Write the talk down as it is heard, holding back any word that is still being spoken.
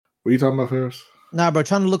What are you talking about, Ferris? Nah, bro,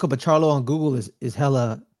 trying to look up a Charlo on Google is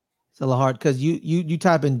hella hard because you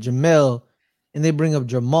type in Jamel and they bring up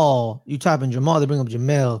Jamal. You type in Jamal, they bring up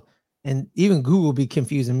Jamel, and even Google be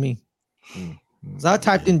confusing me. So I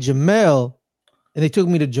typed in Jamel, and they took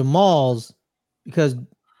me to Jamal's because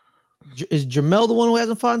is Jamel the one who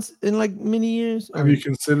hasn't fought in like many years? Have you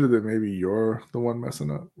considered that maybe you're the one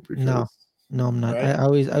messing up? No, I'm not. Right? I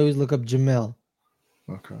always look up Jamel.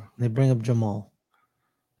 Okay. They bring up Jamal.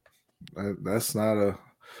 That's not a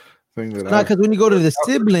thing that because when you go to the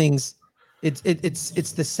siblings, it's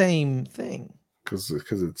the same thing. Because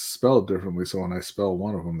it's spelled differently. So when I spell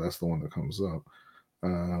one of them, that's the one that comes up.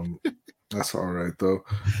 That's all right though.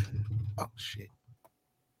 Oh shit.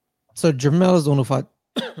 So Jermel is the one who fought.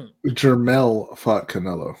 Jermel fought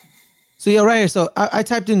Canelo. So yeah, right here. So I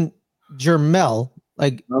typed in Jermel.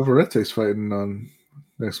 Like Alvarete's fighting on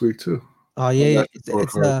next week too. Oh yeah, it's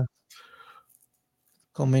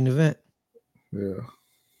co-main event. Yeah.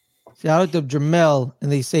 See, I looked up Jermel,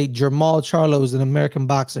 and they say Jermall Charlo is an American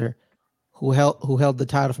boxer who held the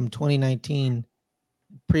title from 2019.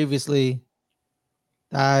 Previously,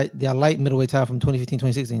 the light middleweight title from 2015,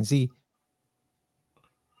 2016. See,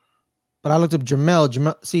 but I looked up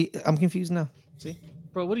Jermel. See, I'm confused now. See,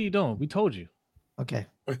 bro, what are you doing? We told you. Okay.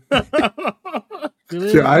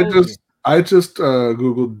 See, I just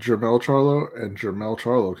googled Jermel Charlo, and Jermel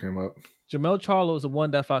Charlo came up. Jermel Charlo is the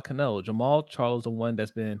one that fought Canelo. Jamal Charlo is the one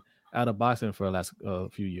that's been out of boxing for the last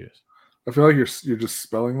few years. I feel like you're just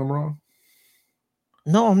spelling them wrong.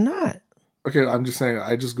 No, I'm not. Okay, I'm just saying.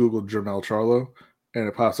 I just googled Jermel Charlo, and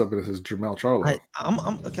it pops up and it says Jermel Charlo. I'm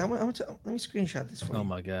okay. Let me screenshot this for you. Oh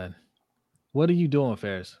my god, what are you doing,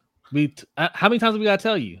 Ferris? How many times have we gotta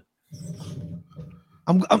tell you?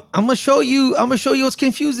 I'm gonna show you. I'm gonna show you what's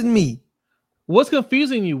confusing me. What's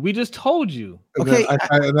confusing you? We just told you. And okay.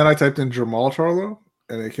 Then I typed in Jamal Charlo,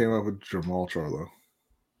 and it came up with Jamal Charlo.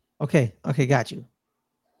 Okay, got you.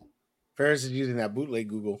 Ferris is using that bootleg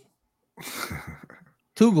Google.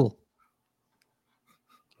 Google.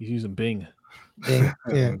 He's using Bing. Bing.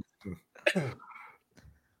 Yeah.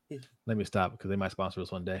 Let me stop because they might sponsor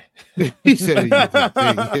us one day. He said he's using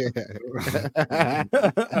Bing.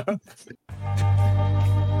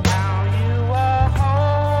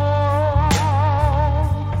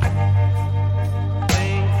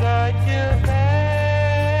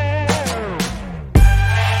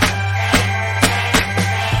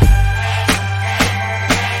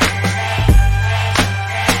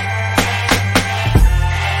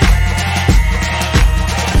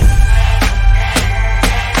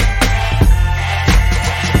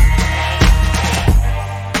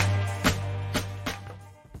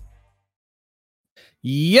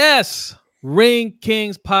 Yes, Ring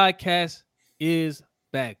Kings podcast is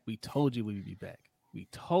back. We told you we'd be back. We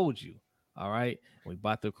told you. All right. We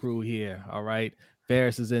bought the crew here. All right.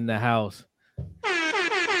 Ferris is in the house.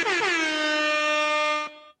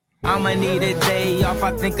 I'ma need a day off.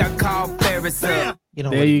 I think I called Ferris up.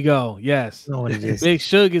 There you go. Yes. You know what it is. Big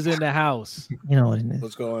Suge is in the house. You know what it is.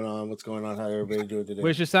 What's going on? How everybody doing today?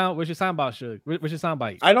 Where's your sound bite, Suge? Where's your sound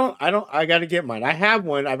bite? I gotta get mine. I have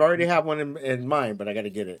one. I've already have one in mind, but I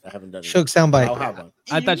gotta get it. I haven't done it. Suge soundbite. I'll have one.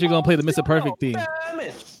 I thought you were gonna play the Mr. Perfect theme.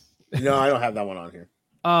 No, I don't have that one on here.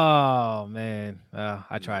 Oh man.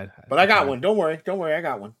 I tried. But I got one. Don't worry, I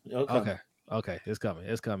got one. Okay. It's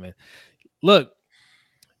coming. Look,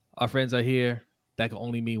 our friends are here. That can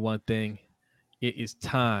only mean one thing. It is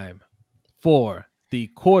time for the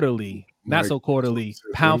quarterly, not so quarterly,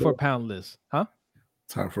 pound for pound list. Huh?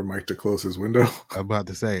 Time for Mike to close his window. I'm about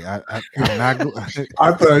to say, I'm not.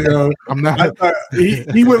 I thought, I'm not. I thought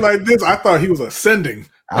he went like this. I thought he was ascending.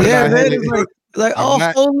 Only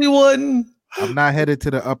one. I'm not headed to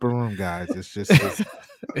the upper room, guys. It's just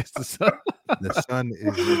it's the sun. The sun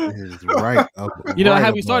is right up. I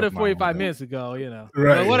have you started 45 minutes ago.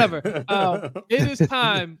 Right. But whatever. It is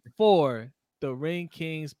time for the Ring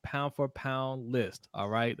Kings pound for pound list. All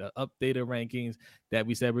right, the updated rankings that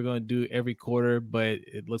we said we're going to do every quarter, but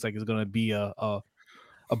it looks like it's going to be a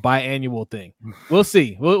biannual thing. We'll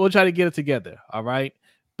see. We'll try to get it together. All right,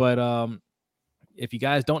 but if you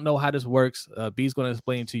guys don't know how this works, B's going to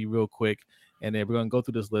explain to you real quick, and then we're going to go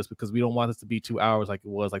through this list because we don't want this to be 2 hours like it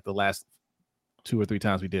was like the last 2 or 3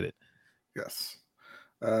 times we did it. Yes.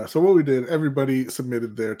 So what we did, everybody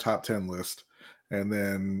submitted their top 10 list, and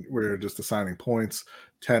then we're just assigning points,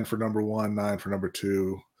 10 for number 1, 9 for number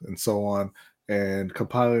 2, and so on, and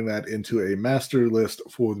compiling that into a master list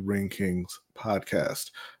for the Ring Kings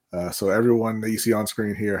podcast. So everyone that you see on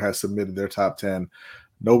screen here has submitted their top 10.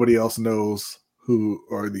 Nobody else knows who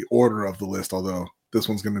or the order of the list, although this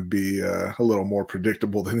one's going to be a little more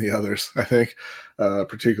predictable than the others, I think,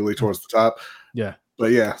 particularly towards the top. Yeah.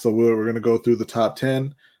 But yeah, so we're going to go through the top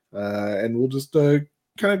 10, and we'll just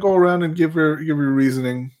kind of go around and give your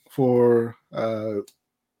reasoning for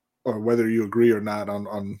or whether you agree or not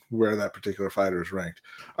on where that particular fighter is ranked.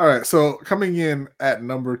 All right, so coming in at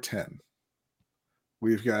number 10,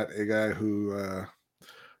 we've got a guy who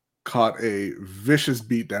caught a vicious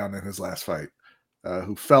beatdown in his last fight,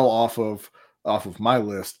 who fell off of my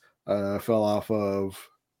list, fell off of,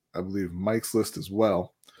 I believe, Mike's list as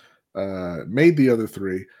well. Made the other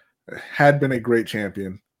three, had been a great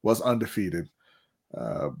champion, was undefeated,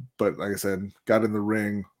 but like I said, got in the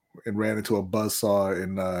ring and ran into a buzzsaw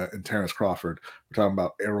in Terrence Crawford. We're talking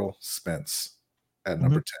about Errol Spence at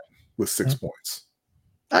number 10 with 6 points.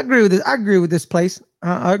 I agree with this. I agree with this place.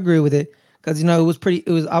 I agree with it because it was pretty.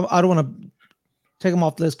 It was. I don't want to take him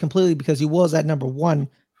off the list completely because he was at number 1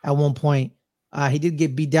 at one point. He did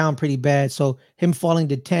get beat down pretty bad, so him falling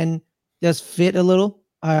to 10 does fit a little.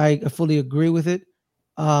 I fully agree with it.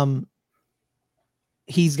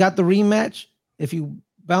 He's got the rematch if he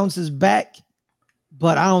bounces back,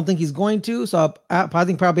 but I don't think he's going to. So I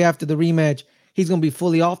think probably after the rematch, he's going to be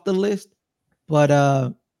fully off the list.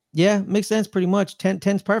 But yeah, makes sense pretty much.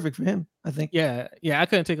 10's perfect for him, I think. Yeah. I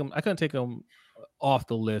couldn't take him off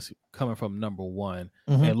the list coming from number 1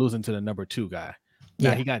 and losing to the number 2 guy.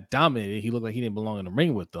 Now he got dominated. He looked like he didn't belong in the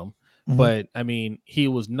ring with them. But I mean, he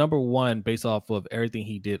was number 1 based off of everything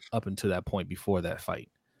he did up until that point before that fight,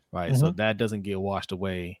 right? So that doesn't get washed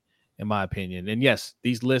away, in my opinion. And yes,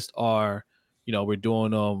 these lists are, we're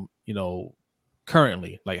doing them,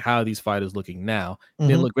 currently, like how are these fighters looking now? They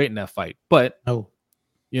didn't look great in that fight, but the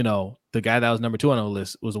guy that was number 2 on the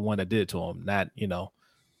list was the one that did it to him, not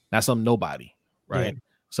some nobody, right? Yeah.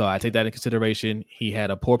 So I take that into consideration. He had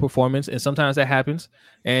a poor performance, and sometimes that happens.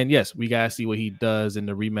 And yes, we gotta see what he does in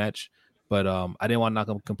the rematch. But I didn't want to knock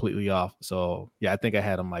him completely off. So yeah, I think I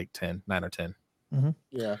had him like 9 or 10.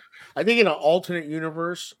 Yeah, I think in an alternate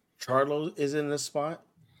universe, Charlo is in this spot,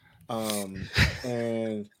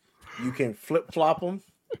 and you can flip flop them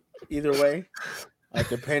either way,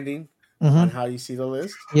 depending on how you see the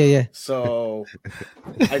list. Yeah. So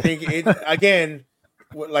I think it again.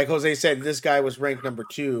 Like Jose said, this guy was ranked number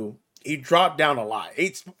 2. He dropped down a lot.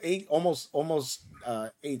 Almost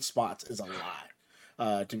 8 spots is a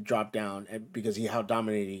lot to drop down, because how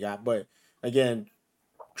dominated he got. But again,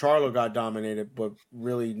 Charlo got dominated, but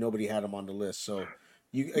really nobody had him on the list. So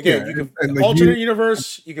you can alternate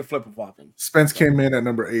universe, you can flip and flop him. Spence came in at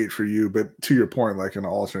number 8 for you, but to your point, like in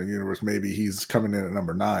an alternate universe, maybe he's coming in at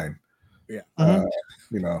number 9. Yeah.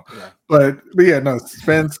 But yeah, no,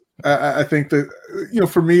 Spence. I think that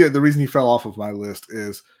for me, the reason he fell off of my list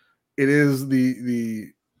is it is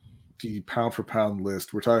the pound for pound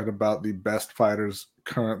list. We're talking about the best fighters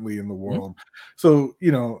currently in the world. So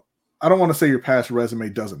I don't want to say your past resume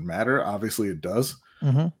doesn't matter. Obviously, it does.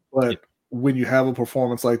 But when you have a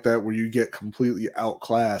performance like that, where you get completely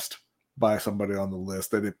outclassed by somebody on the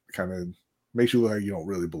list, that it kind of makes you look like you don't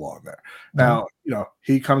really belong there. Now,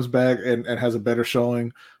 he comes back and has a better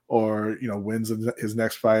showing, or wins his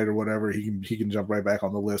next fight or whatever, he can jump right back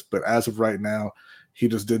on the list. But as of right now, he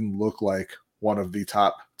just didn't look like one of the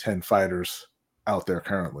top 10 fighters out there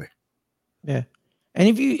currently. Yeah, and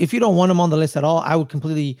if you don't want him on the list at all, I would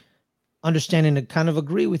completely understand and kind of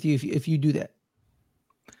agree with you if you do that.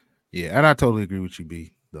 Yeah, and I totally agree with you,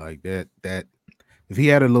 B. Like that if he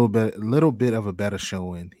had a little bit of a better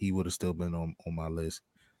showing, he would have still been on my list.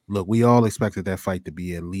 Look, we all expected that fight to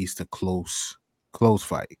be at least a close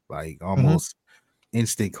fight, like almost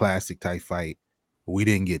instant classic type fight. We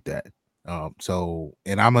didn't get that. So,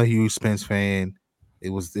 and I'm a huge Spence fan. It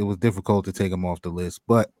was difficult to take him off the list,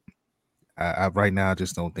 but I right now I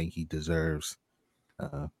just don't think he deserves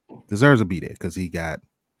to be there, because he got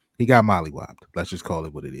mollywopped. Let's just call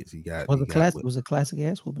it what it is. Was a classic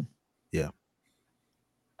ass whooping. Yeah.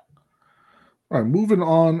 All right, moving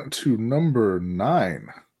on to number 9.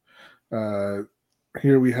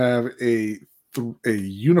 Here we have a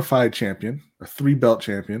unified champion, a 3-belt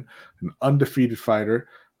champion, an undefeated fighter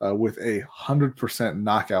with a 100%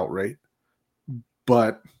 knockout rate,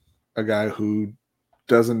 but a guy who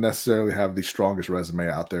doesn't necessarily have the strongest resume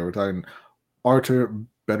out there. We're talking Artur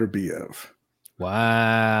Beterbiev.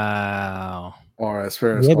 Wow. Or as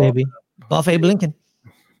far as baby, Buff Abe Lincoln.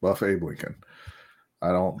 My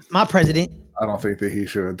president. I don't think that he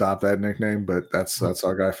should adopt that nickname, but that's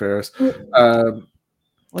our guy Ferris.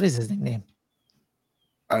 What is his nickname?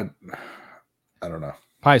 I don't know.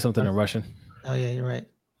 Probably something in Russian. Oh yeah, you're right.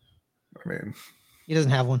 I mean, he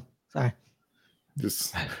doesn't have one. Sorry.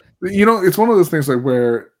 Just it's one of those things like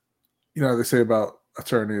where they say about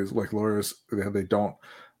attorneys, like lawyers, they don't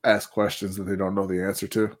ask questions that they don't know the answer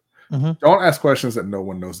to. Mhm. Don't ask questions that no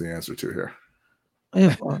one knows the answer to here.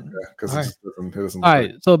 Yeah, Because all it right. just doesn't. It doesn't All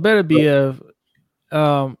look right, so better be a.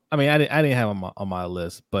 I mean, I didn't have him on my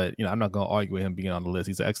list, but I'm not gonna argue with him being on the list.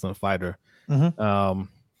 He's an excellent fighter. Mhm.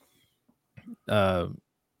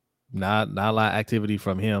 Not a lot of activity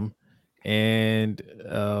from him, and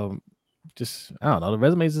just I don't know. The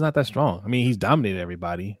resume is not that strong. I mean, he's dominated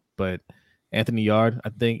everybody, but Anthony Yard,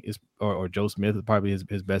 I think, is or Joe Smith is probably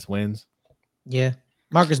his best wins. Yeah,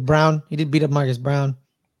 Marcus Brown. He did beat up Marcus Brown.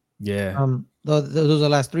 Yeah, Those are the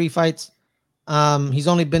last 3 fights. He's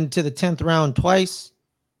only been to the 10th round twice.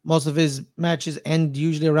 Most of his matches end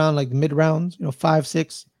usually around like mid rounds, 5,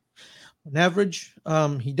 6 on average.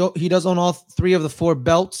 He does own all 3 of the 4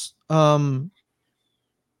 belts.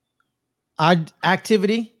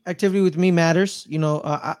 Activity with me matters.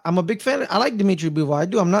 I'm a big fan. I like Dimitri Bivol. I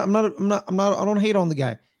do. I'm not. I don't hate on the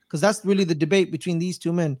guy because that's really the debate between these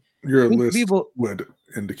 2 men. your Dimitri list Bivol- would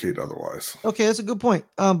indicate otherwise. Okay, that's a good point.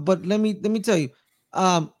 But let me tell you,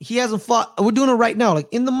 he hasn't fought. We're doing it right now, like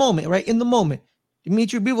in the moment, right? In the moment,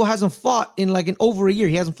 Dimitri Bivol hasn't fought in like over a year.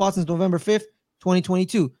 He hasn't fought since November 5th,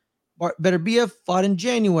 2022. Beterbiev fought in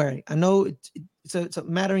January. I know it's a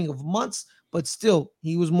mattering of months, but still,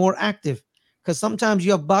 he was more active. Because sometimes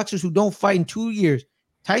you have boxers who don't fight in 2 years.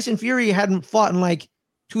 Tyson Fury hadn't fought in like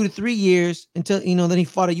 2 to 3 years until then he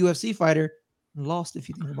fought a UFC fighter and lost. If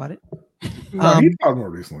you think about it. No, he fought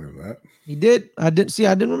more recently than that. He did. I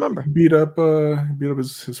didn't remember. He beat up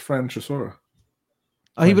his friend Chisora.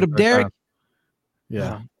 Oh, he beat up Derek.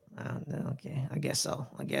 yeah. Okay, I guess so.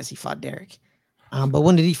 I guess he fought Derek. But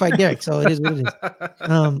when did he fight Derek? So it is what it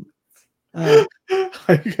is.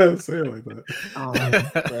 You gotta say it like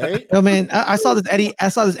that, right? Oh man, I saw this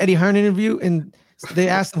Eddie Hearn interview, and they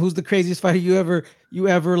asked him who's the craziest fighter you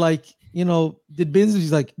ever like did business.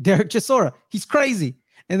 He's like Derek Chisora. He's crazy.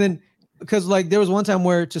 And then because like there was one time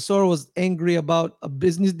where Chisora was angry about a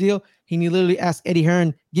business deal, he literally asked Eddie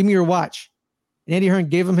Hearn, "Give me your watch," and Eddie Hearn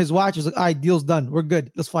gave him his watch. He was like, "All right, deal's done. We're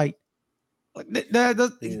good. Let's fight." Like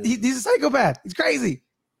he's a psychopath. He's crazy.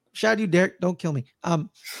 Shout out to you, Derek. Don't kill me.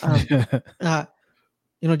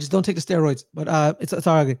 Just don't take the steroids. But it's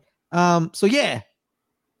all good. So yeah.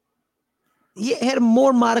 He had a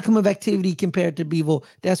more modicum of activity compared to Bivol.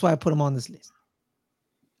 That's why I put him on this list.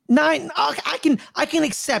 9. I can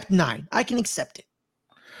accept 9. I can accept it.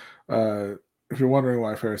 If you're wondering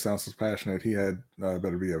why Ferris sounds so passionate, he had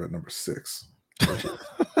Beterbiev at number 6.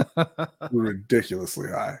 Ridiculously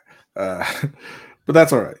high. But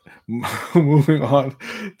that's all right. Moving on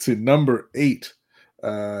to number 8.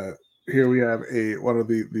 Here we have one of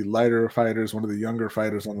the lighter fighters, one of the younger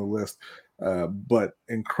fighters on the list, but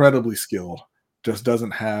incredibly skilled. Just doesn't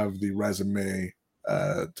have the resume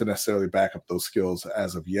to necessarily back up those skills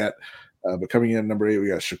as of yet. But coming in at number 8, we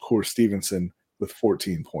got Shakur Stevenson with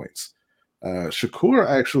 14 points. Shakur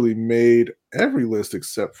actually made every list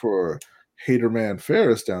except for Haterman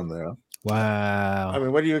Ferris down there. Wow. I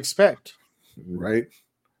mean, what do you expect? Right?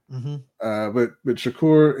 Mm-hmm. But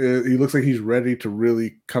Shakur, he looks like he's ready to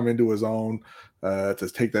really come into his own,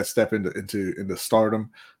 to take that step into stardom.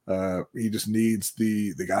 He just needs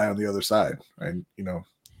the guy on the other side, and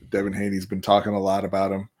Devin Haney's been talking a lot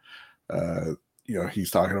about him.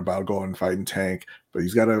 He's talking about going and fighting Tank, but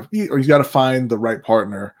he's got to find the right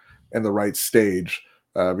partner and the right stage,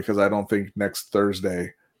 because I don't think next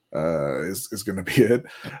Thursday is going to be it.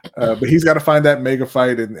 But he's got to find that mega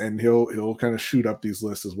fight, and he'll kind of shoot up these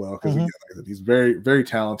lists as well, because he's very, very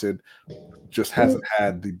talented. Just hasn't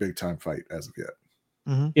had the big time fight as of yet.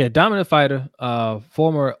 Mm-hmm. Yeah, dominant fighter,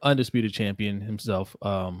 former undisputed champion himself.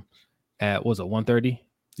 At was it 130?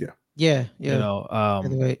 Yeah.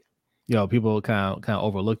 People kind of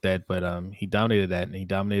overlooked that, but he dominated that, and he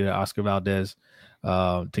dominated Oscar Valdez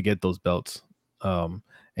to get those belts.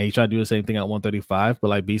 And he's trying to do the same thing at 135, but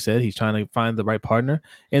like B said, he's trying to find the right partner,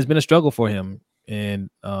 and it's been a struggle for him. And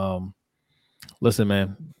listen,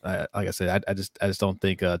 man, like I said, I just don't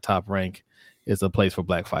think Top Rank is a place for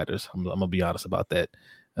black fighters. I'm gonna be honest about that.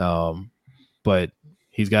 But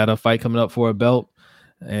he's got a fight coming up for a belt,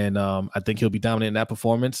 and I think he'll be dominant in that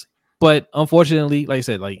performance. But unfortunately, like I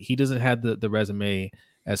said, like he doesn't have the resume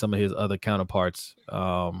as some of his other counterparts.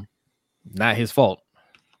 Not his fault,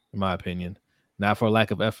 in my opinion. Not for a lack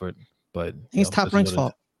of effort, but It's Top Rank's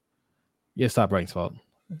fault. Yeah, it's Top Rank's fault.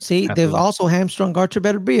 See, Absolutely. they've also hamstrung Archer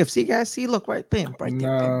Beterbiev. See, guys, see, look right, bam, right there,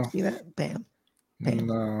 No. bam. See that, bam, bam.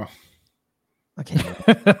 No. Okay.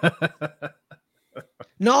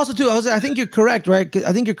 No, also too, Jose, I think you're correct, right?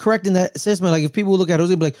 I think you're correct in that assessment. Like, if people look at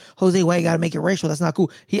Jose, be like, Jose, why you gotta make it racial? That's not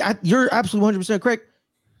cool. You're absolutely 100% correct.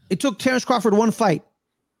 It took Terrence Crawford one fight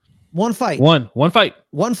One fight. One fight.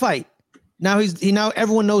 One fight. Now now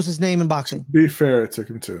everyone knows his name in boxing. Be fair, it took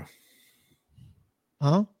him 2.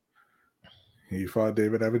 Huh? He fought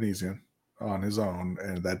David Evanesian on his own,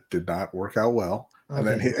 and that did not work out well.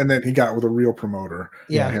 Okay. And then he got with a real promoter.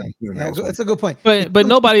 Yeah, him doing that was that's a good point. But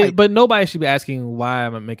nobody should be asking why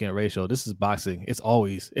I'm making it racial. This is boxing. It's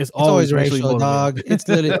always racial, dog. It's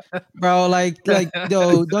literally, bro. Like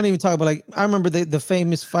yo, don't even talk about like. I remember the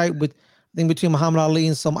famous fight between Muhammad Ali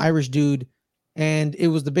and some Irish dude, and it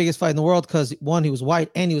was the biggest fight in the world because one, he was white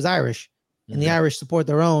and he was Irish, and the Irish support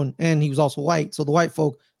their own, and he was also white, so the white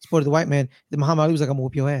folk supported the white man. Then Muhammad Ali was like, "I'm gonna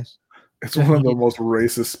whoop your ass." It's one of the most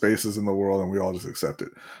racist spaces in the world, and we all just accept it.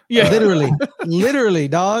 Yeah, literally,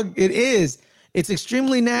 dog. It is. It's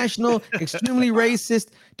extremely national, extremely racist.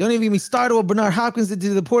 Don't even get me started with Bernard Hopkins did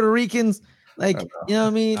to the Puerto Ricans. Like, you know what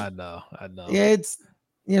I mean? I know. Yeah, it's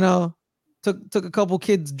took a couple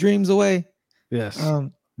kids' dreams away. Yes.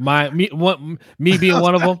 Me being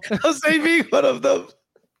one of them. I'll say me one of them.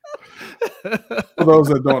 For those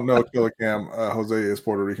that don't know, Killer Cam, Jose is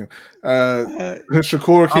Puerto Rican.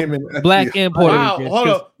 Shakur came in black and Puerto Rican.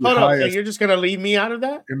 Hold on. Hey, you're just gonna leave me out of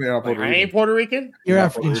that? I ain't Puerto Rican. You're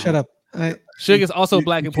African. Shut up. Suge is also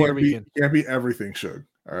black and Puerto Rican. You can't be everything, Suge.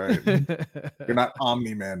 All right, you're not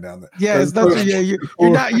Omni-Man down there. Yeah, it's not. Yeah, you're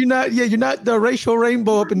not. Yeah, you're not the racial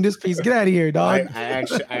rainbow up in this piece. Get out of here, dog. I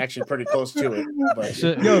actually pretty close to it. But.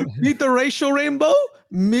 Yo, meet the racial rainbow.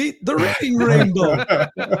 Meet the reading rainbow.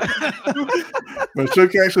 But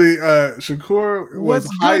Shakur was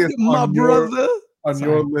What's highest good, my brother? On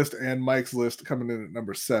your list and Mike's list, coming in at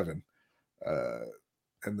number 7.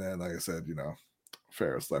 And then, like I said,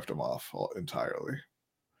 Ferris left him off entirely.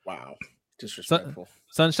 Wow. Disrespectful.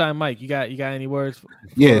 Sunshine Mike, you got any words?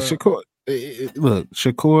 Yeah, Shakur. Look,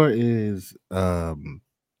 Shakur is,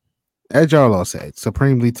 as y'all all said,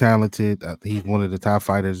 supremely talented. He's one of the top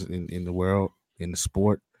fighters in the world, in the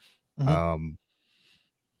sport. I'm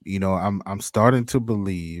starting to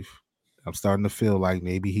believe. I'm starting to feel like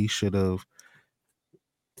maybe he should have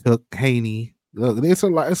took Haney. Look, it's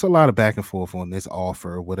a lot of back and forth on this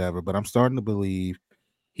offer or whatever, but I'm starting to believe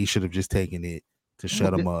he should have just taken it to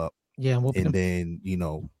shut him up. Yeah, and then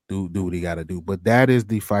do what he got to do. But that is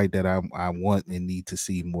the fight that I want and need to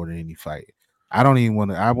see more than any fight. I don't even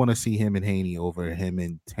want to. I want to see him and Haney over him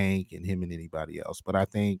and Tank and him and anybody else. But I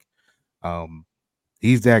think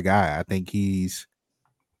he's that guy. I think he's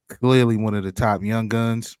clearly one of the top young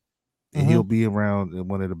guns, and he'll be around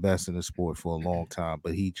one of the best in the sport for a long time.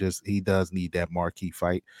 But he does need that marquee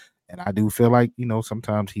fight, and I do feel like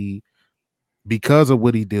sometimes because of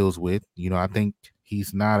what he deals with, I think.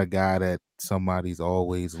 He's not a guy that somebody's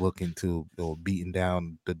always looking to or beating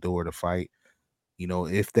down the door to fight.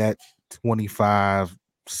 If that 25,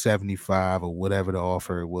 75 or whatever the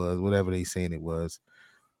offer was, whatever they saying it was,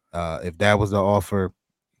 if that was the offer,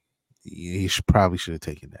 he probably should have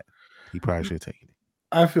taken that. He probably should have taken it.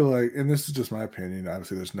 I feel like, and this is just my opinion.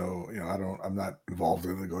 Obviously, there's no, I'm not involved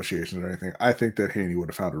in negotiations or anything. I think that Haney would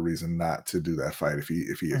have found a reason not to do that fight if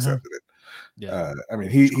he accepted it. Yeah. I mean,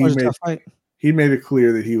 he made it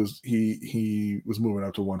clear that he was moving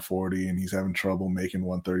up to 140 and he's having trouble making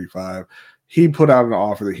 135. He put out an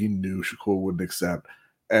offer that he knew Shakur wouldn't accept.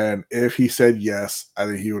 And if he said yes, I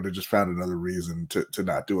think he would have just found another reason to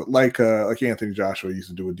not do it. Like Anthony Joshua used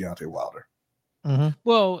to do with Deontay Wilder.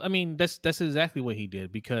 Well, I mean, that's exactly what he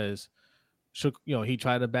did because he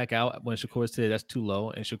tried to back out when Shakur said that's too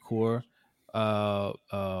low, and Shakur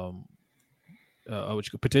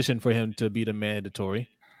petitioned for him to be the mandatory.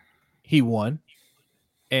 He won,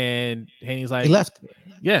 and Haney's like, he left.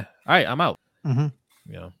 Yeah, all right, I'm out.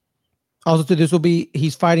 Also,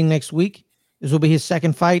 he's fighting next week. This will be his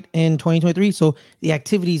second fight in 2023. So the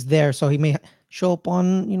activity's there. So he may show up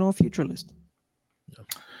on a future list.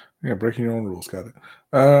 Yeah, breaking your own rules. Got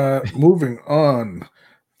it. Moving on.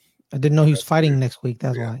 I didn't know he was fighting next week.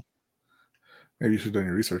 That's why. Maybe you should have done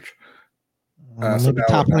your research. Maybe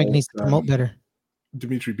Top Rank needs to promote better.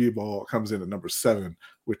 Dimitri Bivol comes in at number 7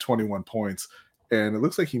 with 21 points, and it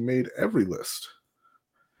looks like he made every list.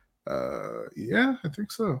 Yeah, I think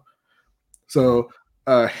so. So,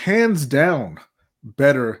 hands down,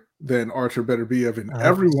 better than Artur Beterbiev in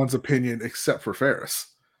everyone's opinion except for Ferris.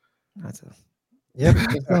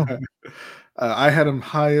 I had him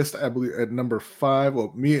highest, I believe, at number 5.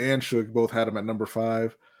 Well, me and Suge both had him at number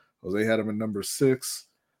 5. Jose had him at number 6,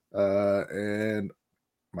 and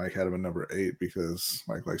Mike had him at number 8 because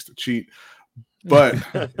Mike likes to cheat. But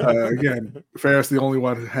again, Ferris, the only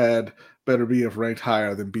one who had Beterbiev ranked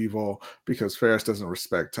higher than Bivol because Ferris doesn't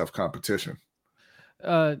respect tough competition.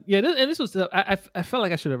 This was I felt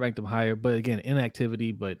like I should have ranked him higher, but again,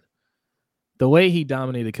 inactivity. But The way he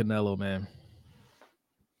dominated Canelo, man.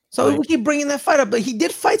 So Like- we keep bringing that fight up, but he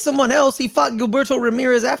did fight someone else. He fought Gilberto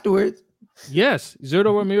Ramirez afterwards. Yes,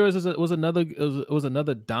 Zurdo Ramirez was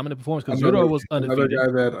another dominant performance because Zurdo was another undefeated.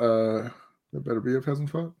 guy that Better BF hasn't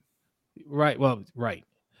fought. Right. Well, right.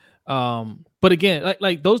 But again,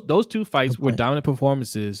 like those two fights Good were point. dominant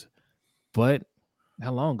performances. But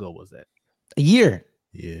how long ago was that? A year,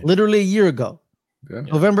 Yeah, literally a year ago, Yeah.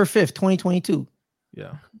 November 5th, 2022.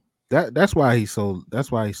 Yeah. that's why he's so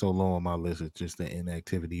low on my list. It's just the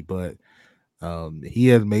inactivity, but he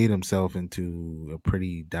has made himself into a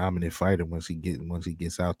pretty dominant fighter once he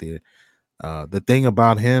gets out there. The thing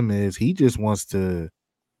about him is he just wants to,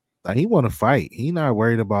 like, he want to fight. He not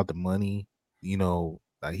worried about the money. You know,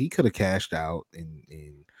 like he could have cashed out and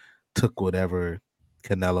took whatever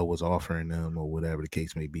Canelo was offering them or whatever the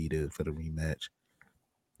case may be for the rematch.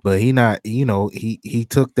 But he not, he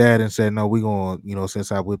took that and said, no, we're going,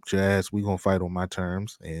 since I whipped your ass, we're going to fight on my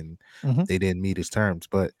terms. And Mhm. they didn't meet his terms.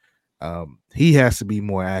 But he has to be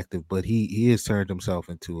more active. But he has turned himself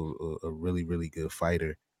into a really, really good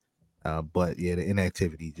fighter. But yeah, the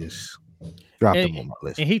inactivity just dropped him on my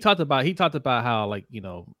list. And he talked about how, like,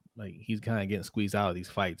 like he's kind of getting squeezed out of these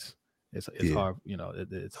fights. It's Yeah. hard,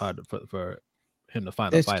 it's hard for him to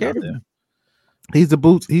find They're a fight scared out of there. him.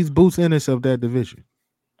 He's Boots Ennis of that division.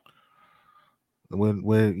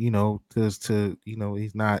 Where he's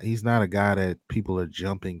not a guy that people are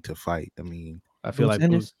jumping to fight. I mean, I feel Boots like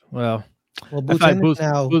Ennis? Boots. Well, Well, I Boots feel like Ennis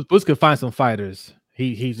now, Boots could find some fighters.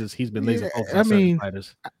 He's been laser Yeah, focused I on certain mean,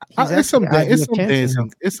 fighters. he's it's some actually it's IBF some champion dancing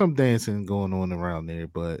now. it's some dancing going on around there,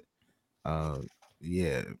 but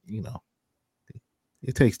yeah,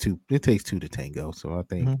 it takes two to tango. So I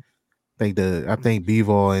think Mhm. I think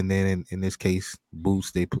Bivol and then in this case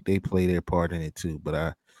Boots, they play their part in it too. But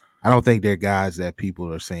I don't think they're guys that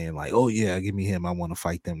people are saying like, oh yeah, give me him, I want to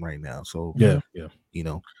fight them right now. So Yeah.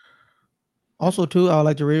 Also, too, I would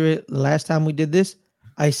like to reiterate. The last time we did this,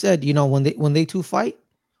 I said, when they two fight,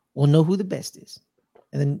 we'll know who the best is,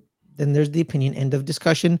 and then there's the opinion. End of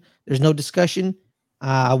discussion. There's no discussion.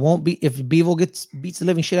 I won't be if Bevel beats the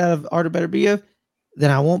living shit out of Artur Beterbiev,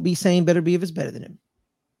 then I won't be saying Beterbiev is better than him.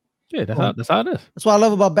 Yeah, that's Boom. how it is. That's what I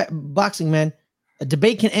love about boxing, man. A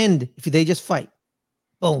debate can end if they just fight.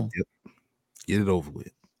 Boom. get it over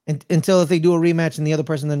with. And until if they do a rematch and the other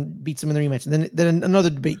person then beats them in the rematch, and then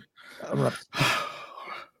another debate erupts.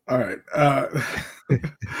 All right.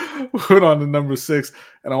 Put on to number 6,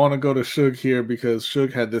 and I want to go to Suge here because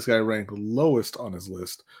Suge had this guy ranked lowest on his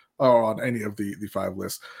list, or on any of the 5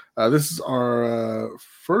 lists. This is our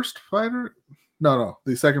first fighter. No,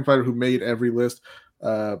 the second fighter who made every list.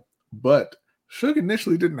 But Suge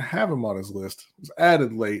initially didn't have him on his list. It was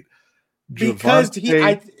added late. Because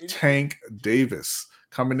Tank Davis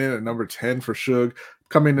coming in at number 10 for Suge,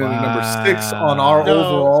 coming in at number 6 on our No.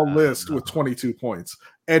 overall list with 22 points,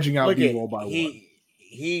 edging out Look at Bivol by 1.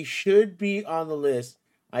 he should be on the list.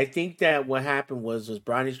 I think that what happened was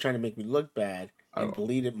Bronny's trying to make me look bad and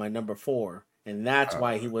deleted my number 4, and that's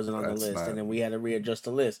why he wasn't on the that's list. not- And then we had to readjust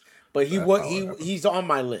the list. But he's on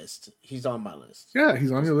my list. He's on my list. Yeah,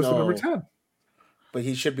 he's on your list at number No. 10. But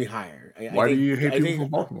he should be higher. Why do you hate people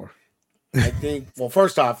from Baltimore? I think. Well,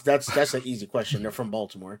 first off, that's an easy question. They're from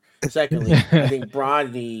Baltimore. Secondly, I think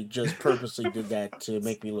Brodney just purposely did that to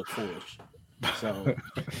make me look foolish. So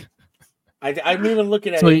I'm even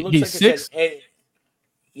looking at So it. It looks he's like 6?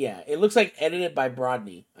 it looks like edited by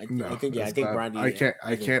Brodney. I think it's not. Brodney.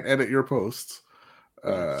 I can't edit your posts.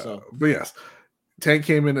 Right, But yes, Tank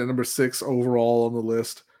came in at number 6 overall on the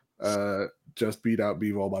list. Just beat out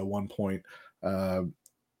Bivol by 1 point.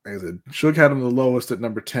 Like I said, Suge had him the lowest at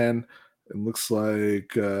number 10. It looks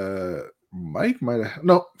like Mike might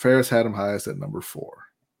have Ferris had him highest at number 4.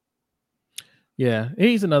 Yeah,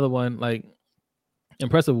 he's another one, like,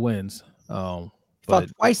 impressive wins. Fought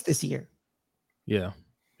But twice this year. yeah,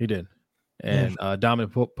 he did. And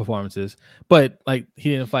dominant performances. But like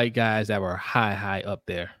he didn't fight guys that were high up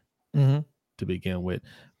there Mm-hmm. to begin with.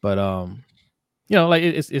 But like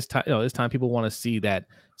it's time, it's time people want to see that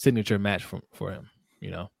signature match for him,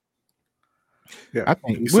 Yeah, I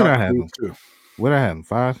think you where'd saw I the have move him? too. Where'd I have him?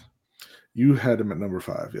 5? You had him at number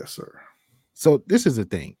 5, yes, sir. So this is the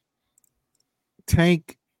thing.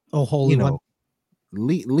 Tank, Oh, holy one.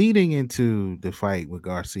 leading into the fight with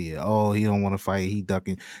Garcia. Oh, he don't want to fight. He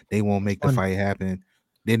ducking. They won't make the Fun. fight happen.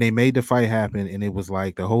 Then they made the fight happen, and it was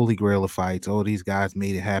like the holy grail of fights. Oh, these guys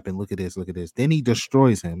made it happen. Look at this. Look at this. Then he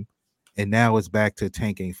destroys him, and now it's back to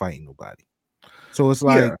Tank ain't fighting nobody. So it's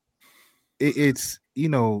like it's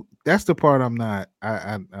that's the part I'm not.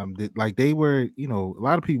 I'm like they were. A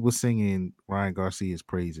lot of people were singing Ryan Garcia's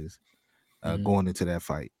praises going into that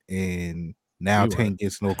fight, and Now We were. Tank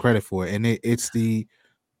gets no credit for it, and it's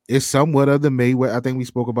somewhat of the Mayweather. I think we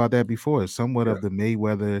spoke about that before. It's somewhat of the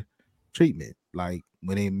Mayweather treatment. Like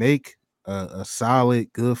when they make a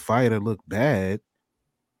solid, good fighter look bad,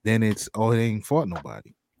 then it's it ain't fought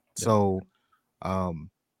nobody. So,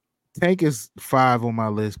 Tank is 5 on my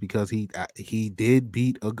list because he did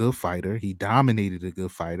beat a good fighter. He dominated a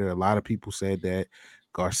good fighter. A lot of people said that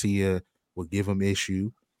Garcia would give him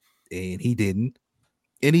issue, and he didn't.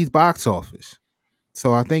 And he's box office.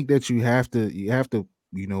 So I think that you have to,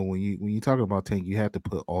 when you talk about Tank, you have to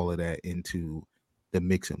put all of that into the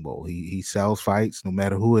mixing bowl. He sells fights, no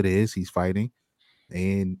matter who it is, he's fighting.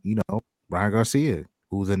 And Ryan Garcia,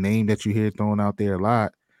 who's a name that you hear thrown out there a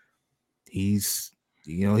lot, he's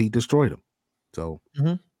he destroyed him. So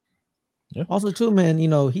Also, too, man,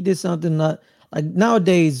 he did something like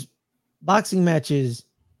nowadays, boxing matches,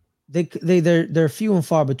 they're few and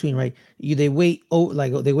far between, right? They wait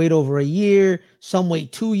over a year, some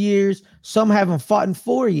wait 2 years, some haven't fought in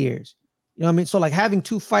 4 years. You know what I mean? So like having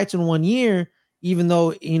 2 fights in 1 year, even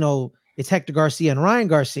though it's Hector Garcia and Ryan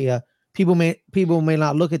Garcia, people may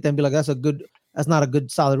not look at them and be like, that's not a good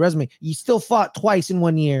solid resume. You still fought twice in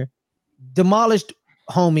 1 year, demolished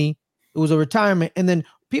homie. It was a retirement, and then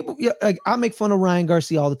people, like, I make fun of Ryan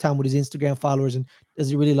Garcia all the time with his Instagram followers, and does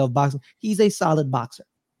he really love boxing? He's a solid boxer.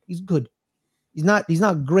 He's good. He's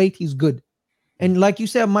not great. He's good. And like you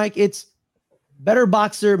said, Mike, it's better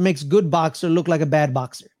boxer makes good boxer look like a bad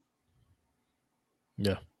boxer.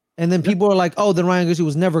 Yeah. And then people are like, oh, then Ryan Garcia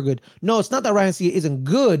was never good. No, it's not that Ryan Garcia isn't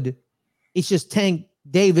good. It's just Tank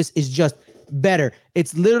Davis is just better.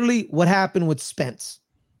 It's literally what happened with Spence.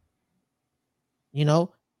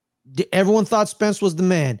 Everyone thought Spence was the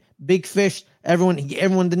man. Big fish. Everyone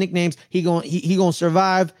the nicknames. He gonna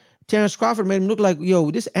survive. Terrence Crawford made him look like,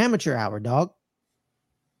 this amateur hour, dog.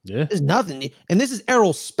 Yeah. There's nothing. And this is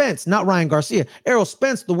Errol Spence, not Ryan Garcia. Errol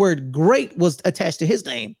Spence, the word great was attached to his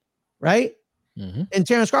name, right? Mm-hmm. And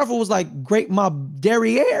Terrence Crawford was like, great my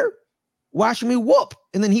derriere, watching me whoop.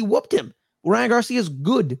 And then he whooped him. Ryan Garcia is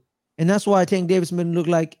good. And that's why Tank Davis made him look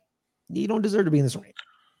like you don't deserve to be in this ring.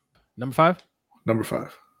 Number 5? Number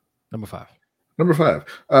 5. Number 5. Number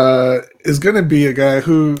 5 is going to be a guy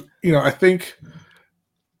who, I think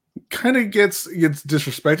kind of gets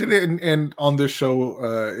disrespected, and on this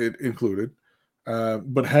show it included,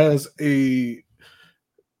 but has a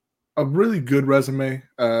really good resume.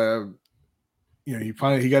 He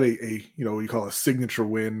got a what you call a signature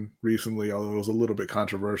win recently, although it was a little bit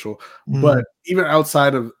controversial. But even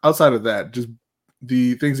outside of that, just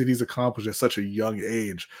the things that he's accomplished at such a young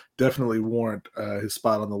age definitely warrant his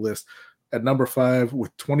spot on the list. At number 5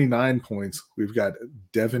 with 29 points, we've got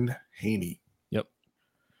Devin Haney. Yep.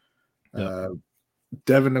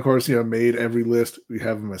 Devin, of course, made every list. We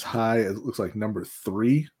have him as high as it looks like number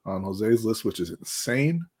 3 on Jose's list, which is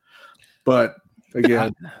insane. But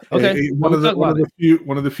again, one of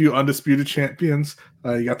the few undisputed champions.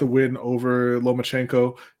 He got the win over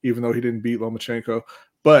Lomachenko, even though he didn't beat Lomachenko.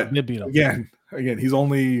 But again, he's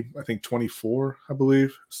only, I think, 24, I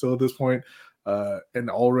believe, still at this point. And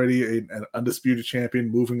already an undisputed champion,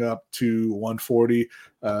 moving up to 140,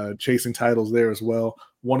 chasing titles there as well.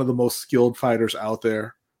 One of the most skilled fighters out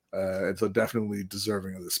there, and so definitely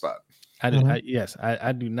deserving of this spot. I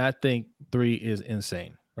do not think 3 is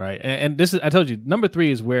insane, right? And this is, I told you, number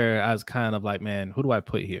 3 is where I was kind of like, man, who do I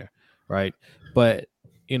put here, right? But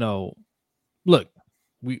look,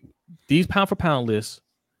 these pound for pound lists,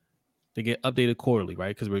 they get updated quarterly,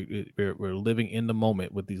 right? Because we're living in the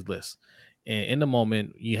moment with these lists. And in the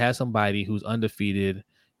moment, you have somebody who's undefeated.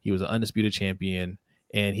 He was an undisputed champion,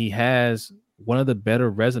 and he has one of the better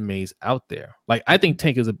resumes out there. Like I think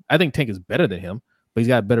Tank is better than him, but he's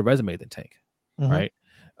got a better resume than Tank, right?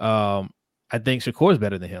 I think Shakur is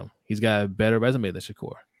better than him. He's got a better resume than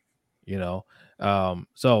Shakur.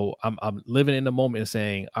 So I'm living in the moment and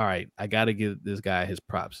saying, all right, I got to give this guy his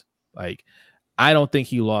props. Like I don't think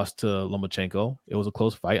he lost to Lomachenko. It was a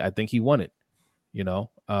close fight. I think he won it.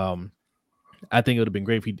 I think it would have been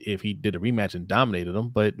great if he did a rematch and dominated him.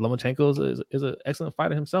 But Lomachenko is an excellent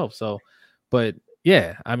fighter himself. So, but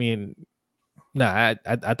yeah, I mean, I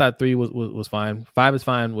thought 3 was fine. 5 is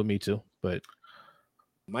fine with me too. But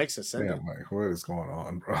Mike's ascending. Yeah, Mike, what is going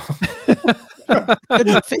on, bro?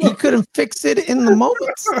 He couldn't fix it in the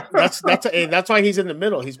moment. That's why he's in the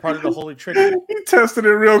middle. He's part of the Holy Trinity. He tested it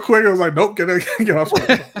real quick. I was like, nope, get off.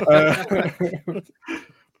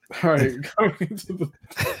 All right, coming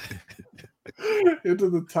into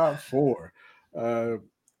the top 4.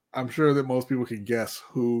 I'm sure that most people can guess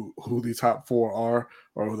who the top 4 are,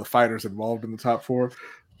 or who the fighters involved in the top 4.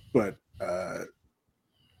 But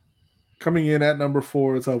coming in at number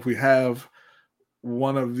 4 itself, we have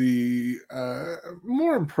one of the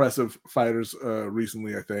more impressive fighters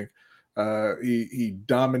recently, I think. He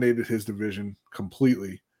dominated his division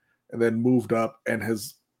completely and then moved up and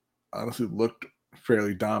has honestly looked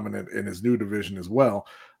fairly dominant in his new division as well.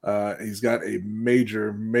 He's got a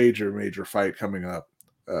major fight coming up,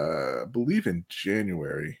 I believe in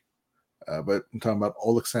January. But I'm talking about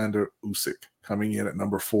Alexander Usyk coming in at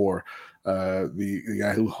number 4. The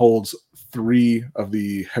guy who holds 3 of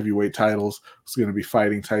the heavyweight titles is going to be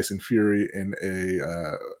fighting Tyson Fury in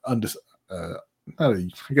a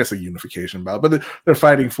unification bout, but they're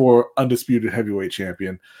fighting for undisputed heavyweight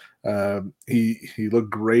champion. He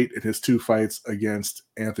looked great in his 2 fights against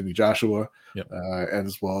Anthony Joshua, and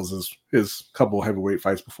as well as his couple heavyweight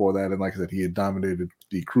fights before that. And like I said, he had dominated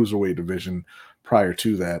the cruiserweight division prior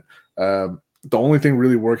to that. The only thing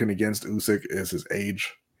really working against Usyk is his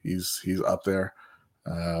age. He's up there,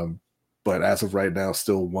 but as of right now,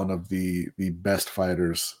 still one of the best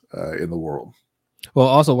fighters in the world. Well,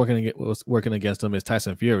 also working against him is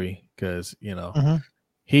Tyson Fury, because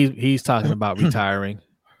he's talking about retiring.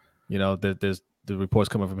 There's the reports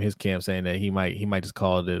coming from his camp saying that he might just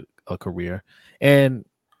call it a career. And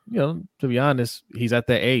to be honest, he's at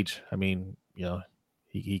that age. I mean,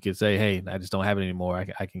 he could say, "Hey, I just don't have it anymore.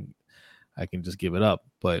 I can just give it up."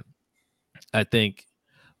 But I think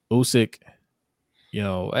Usyk,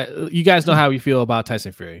 you guys know how we feel about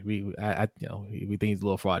Tyson Fury. We think he's a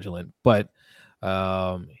little fraudulent, but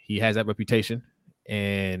he has that reputation,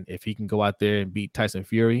 and if he can go out there and beat Tyson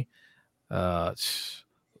Fury,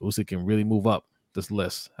 Usyk can really move up this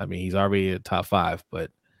list. I mean, he's already at top 5,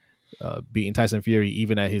 but beating Tyson Fury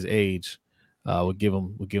even at his age would give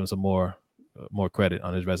him some more credit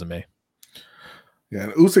on his resume. Yeah,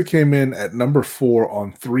 and Usyk came in at number 4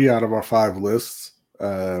 on 3 out of our 5 lists.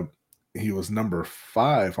 He was number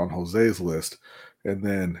 5 on Jose's list, and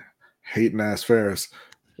then hating ass Ferris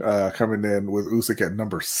coming in with Usyk at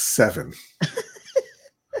number 7.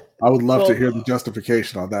 I would love to hear the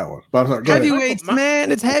justification on that one. But I'm sorry, heavyweights,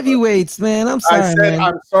 man. It's heavyweights, man. I'm sorry, man.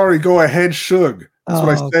 I'm sorry. Go ahead, Shug. That's what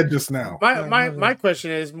I said just now. My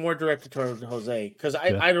question is more directed toward Jose, because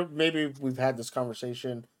I don't. Maybe we've had this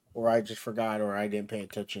conversation, or I just forgot, or I didn't pay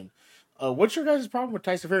attention. What's your guys' problem with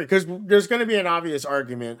Tyson Fury? Because there's going to be an obvious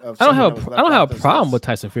argument of. I don't have a problem with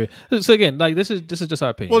Tyson Fury. So again, like this is just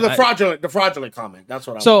our opinion. Well, the fraudulent comment. That's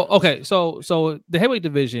what. So the heavyweight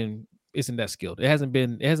division isn't that skilled. It hasn't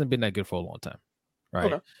been that good for a long time,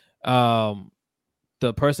 right? Okay.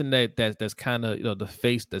 The person that's kind of the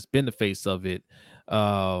face that's been the face of it,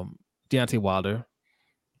 Deontay Wilder.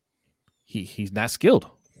 He's not skilled,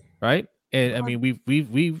 right? And I mean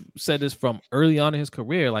we've said this from early on in his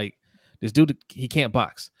career, like. This dude, he can't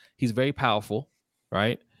box. He's very powerful,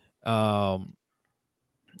 right? And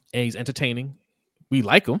he's entertaining. We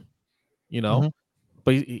like him,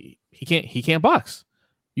 but he can't box.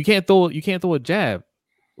 You can't throw a jab.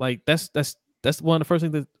 Like that's one of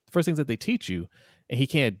the first things that they teach you, and he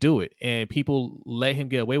can't do it. And people let him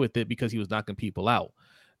get away with it because he was knocking people out.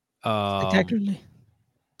 Spectacularly.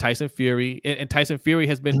 Tyson Fury and Tyson Fury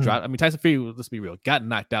has been dropped. I mean, Tyson Fury, let's be real, got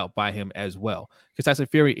knocked out by him as well, because Tyson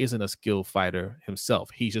Fury isn't a skilled fighter himself.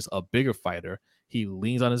 He's just a bigger fighter. He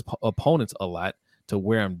leans on his opponents a lot to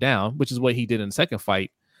wear him down, which is what he did in the second fight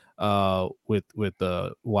with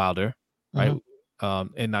Wilder, right?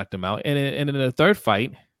 And knocked him out. And in the third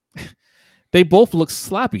fight, they both looked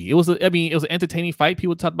sloppy. It was an entertaining fight.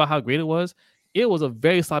 People talked about how great it was. It was a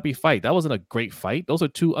very sloppy fight. That wasn't a great fight. Those are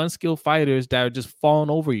 2 unskilled fighters that are just falling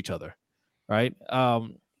over each other, right?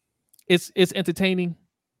 It's entertaining,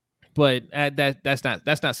 but that's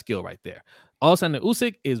not skill right there. Alexander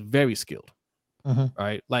Usyk is very skilled,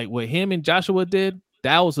 right? Like what him and Joshua did,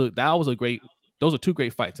 that was a great. Those are 2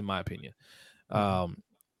 great fights in my opinion.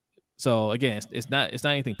 So again, it's not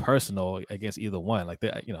anything personal against either one. Like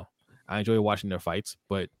I enjoy watching their fights,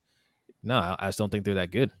 but no, I just don't think they're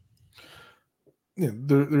that good. Yeah,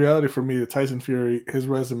 the reality for me, the Tyson Fury, his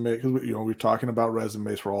resume, because we're talking about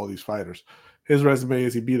resumes for all these fighters. His resume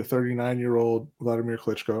is he beat a 39-year-old Vladimir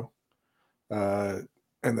Klitschko, and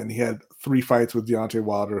then he had 3 fights with Deontay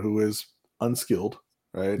Wilder, who is unskilled.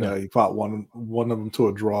 Right, Yeah. He fought one of them to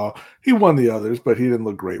a draw. He won the others, but he didn't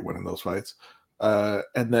look great winning those fights.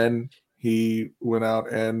 And then he went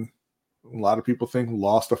out and a lot of people think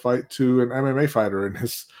lost a fight to an MMA fighter in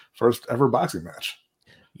his first ever boxing match.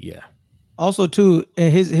 Yeah. Also, too,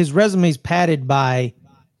 his resume is padded by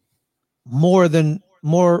the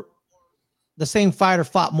same fighter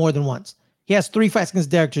fought more than once. He has 3 fights against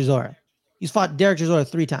Derek Chisora. He's fought Derek Chisora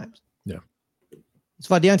 3 times. Yeah. He's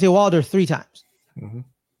fought Deontay Wilder 3 times. Mm-hmm.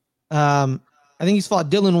 I think he's fought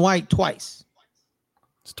Dylan White twice.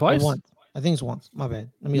 It's twice. Once. I think it's once. My bad.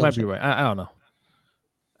 Let me You double might be check. right. I don't know.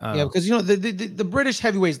 Yeah, because the British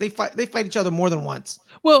heavyweights they fight each other more than once.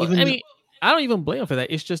 Well, Even I the- mean, I don't even blame him for that.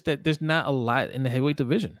 It's just that there's not a lot in the heavyweight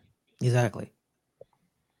division. Exactly.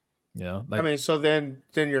 You know, I like mean, so then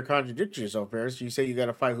you're contradicting yourself, Paris. You say you got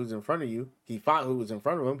to fight who's in front of you. He fought who was in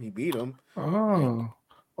front of him. He beat him. Oh,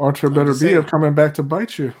 Archer better just be saying. coming back to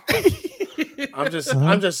bite you. I'm just Uh-huh.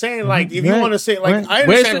 I'm just saying, like, if you Right. want to say, like, Right. I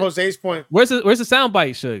Where's understand the- Jose's point. where's the sound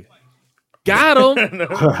bite, Suge? Got him. No,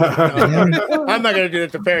 I'm not gonna do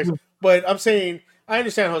that to Paris, but I'm saying I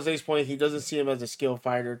understand Jose's point. He doesn't see him as a skill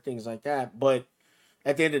fighter, things like that. But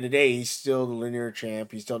at the end of the day, he's still the linear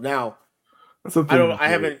champ. He's still now. That's the I thing. don't. I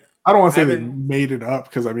haven't. I don't want to I say they haven't- made it up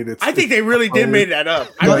because I mean it's. I think they really did made that up.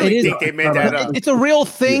 I No, really it think is. they made that up. It's a real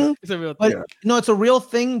thing, It's a real but thing. no, it's a real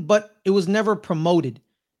thing. But it was never promoted.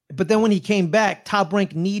 But then when he came back, Top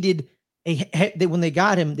Rank needed when they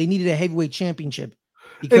got him, they needed a heavyweight championship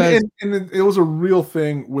because and it was a real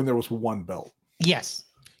thing when there was one belt. yes,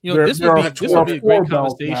 You know, this would be a great four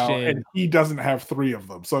belts now, conversation. and he doesn't have 3 of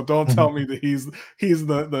them. So don't tell me that he's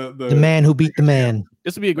the man who beat the man.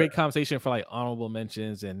 This would be a great conversation for like honorable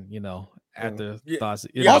mentions and afterthoughts.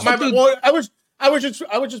 You Yeah, know. Also, I was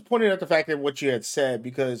just pointing out the fact that what you had said,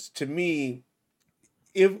 because to me,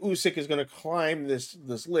 if Usyk is going to climb this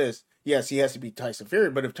list, yes, he has to beat Tyson Fury.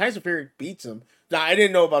 But if Tyson Fury beats him, now I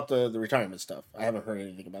didn't know about the retirement stuff. I haven't heard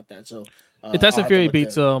anything about that. So If Tyson I'll have to Fury look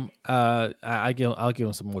beats at it. him, I'll give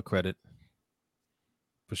him some more credit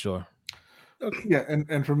for sure. Yeah,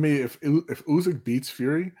 and for me, if Usyk beats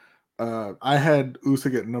Fury, I had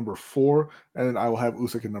Usyk at number 4, and I will have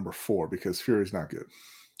Usyk at number 4 because Fury's not good.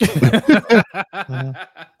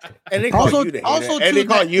 And they call Also- you the hater. also And they too,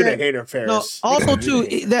 call that- you the that- hater, No, Ferris. also too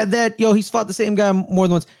that he's fought the same guy more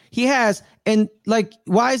than once. He has, and like,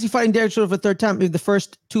 why is he fighting Derek Chisora for the 3rd time if the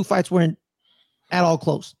first 2 fights weren't at all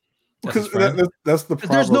close? Because his friend. that's the 'Cause problem.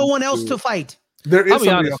 there's no one else too. to fight. There is I'll be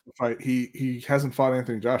somebody honest. else to fight. He hasn't fought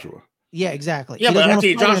Anthony Joshua. Yeah, exactly. Yeah, He but doesn't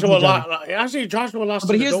actually wanna fight Joshua Anthony Joshua. lost. Actually, Joshua lost.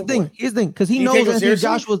 But to here's the Dope thing. Boy. Here's the thing, because he You knows take him Anthony seriously?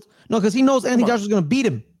 Joshua's because he knows Anthony Come on. Joshua's gonna beat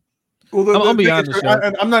him. Well, I'm be thing honest, is,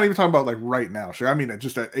 Joe. I'm not even talking about like right now. Sure, I mean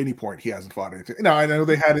just at any point he hasn't fought anything. Now I know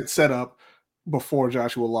they had it set up before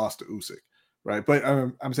Joshua lost to Usyk, right? But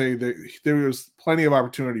I'm saying there was plenty of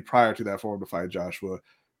opportunity prior to that for him to fight Joshua.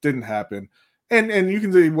 Didn't happen, and you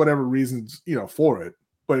can say whatever reasons for it,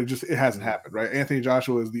 but it hasn't happened, right? Anthony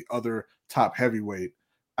Joshua is the other top heavyweight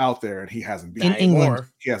out there, and he hasn't In beaten. England.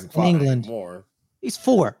 He hasn't In fought England. More. He's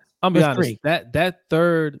 4. I'll be Or honest. 3. That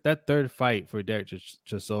third fight for Derek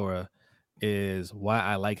Chisora is why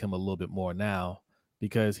I like him a little bit more now,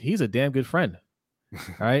 because he's a damn good friend. All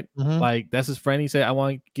right, Mhm. like that's his friend. He said, "I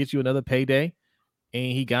want to get you another payday,"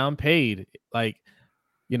 and he got him paid. Like,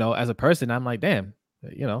 as a person, I'm like, damn,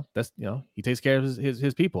 that's he takes care of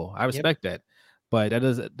his people. I respect that, but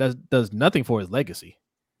that does nothing for his legacy.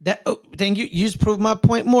 Thank you. You just proved my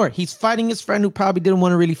point more. He's fighting his friend who probably didn't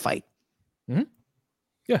want to really fight. Mhm.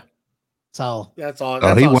 Yeah. So That's all. Oh,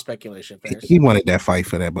 That's he all wa- speculation, Ferris. He wanted that fight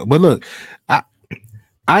for that, but look, I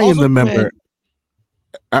am Also, the member.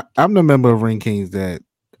 man- I'm the member of Ring Kings that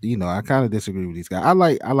I kind of disagree with these guys. I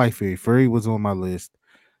like Fury. Fury was on my list.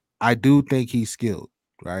 I do think he's skilled,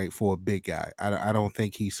 right, for a big guy. I don't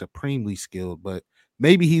think he's supremely skilled, but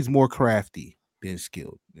maybe he's more crafty than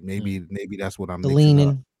skilled. Maybe that's what I'm the mixing up.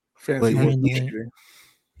 leaning. Fancy But wood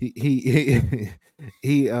he- cheating.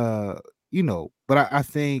 he but I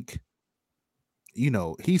think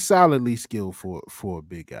he's solidly skilled for a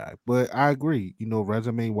big guy. But I agree,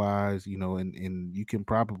 resume wise, and you can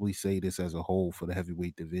probably say this as a whole for the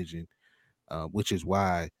heavyweight division, which is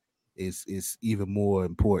why it's even more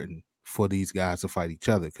important for these guys to fight each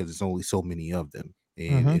other, because it's only so many of them,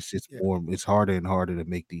 and Mhm. it's just it's harder and harder to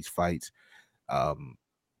make these fights.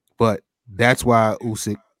 But that's why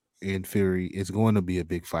Usyk and Fury is going to be a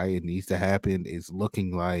big fight. It needs to happen. It's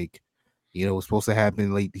looking like, it's supposed to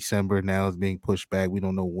happen late December. Now it's being pushed back. We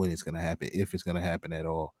don't know when it's going to happen, if it's going to happen at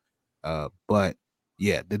all. But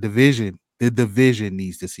yeah, the division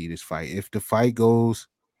needs to see this fight. If the fight goes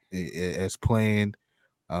as planned,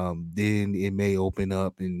 then it may open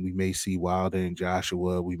up and we may see Wilder and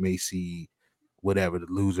Joshua. We may see whatever, the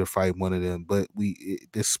loser fight one of them. But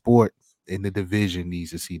the sport in the division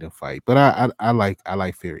needs to see them fight. But I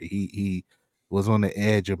like Fury. He was on the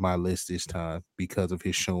edge of my list this time because of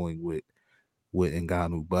his showing with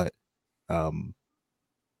Ngannou. But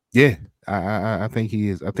yeah, I think he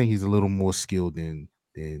is. I think he's a little more skilled than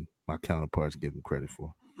my counterparts give him credit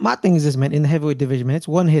for. My thing is this, man. In the heavyweight division, man, it's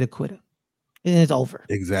one hit a quitter, and it's over.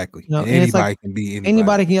 Exactly. And Anybody it's like can be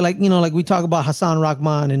anybody can like we talk about Hassan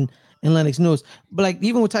Rahman and Lennox Lewis, but like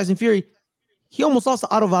even with Tyson Fury, he almost lost to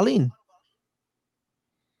Otto Wallin.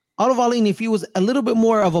 Otto Wallin, if he was a little bit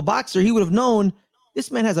more of a boxer, he would have known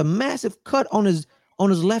this man has a massive cut on his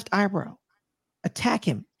left eyebrow. Attack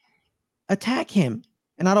him.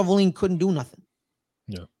 And Otto Wallin couldn't do nothing.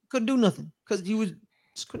 Yeah. Couldn't do nothing because he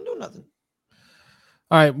just couldn't do nothing.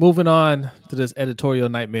 All right, moving on to this editorial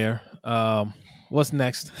nightmare. What's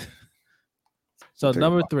next? So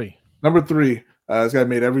number 3. Number 3. This guy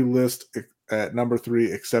made every list at number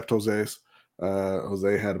 3 except Jose's.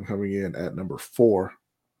 Jose had him coming in at number 4.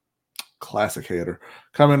 Classic hater.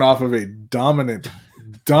 Coming off of a dominant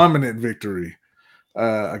victory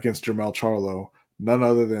against Jermell Charlo. None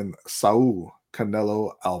other than Saul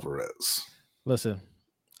Canelo Alvarez. Listen,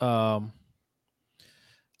 of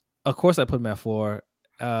course I put him at 4.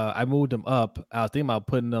 I moved him up. I was thinking about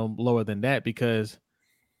putting him lower than that because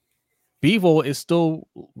Bivol is still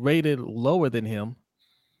rated lower than him,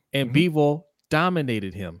 and Bivol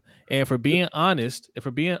dominated him. And for being honest,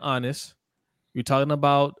 you're talking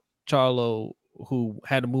about Charlo, who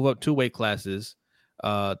had to move up 2 weight classes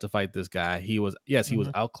to fight this guy. He was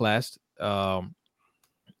outclassed,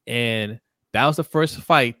 and that was the first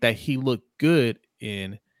fight that he looked good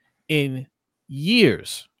in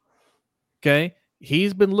years. Okay.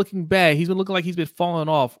 He's been looking bad. He's been looking like he's been falling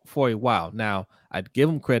off for a while. Now, I'd give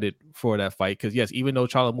him credit for that fight because, yes, even though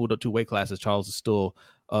Charlo moved up 2 weight classes, Charles is still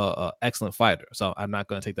an excellent fighter. So I'm not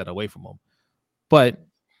going to take that away from him. But,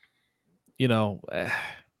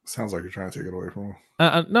 sounds like you're trying to take it away from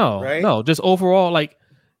him. No, right? No, just overall, like,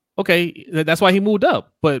 okay, that's why he moved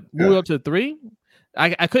up. But moved up to 3,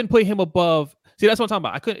 I couldn't put him above. See, that's what I'm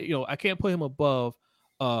talking about. I can't put him above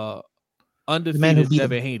undefeated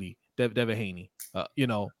Devin Haney. Devin Haney,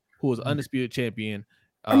 who was undisputed champion.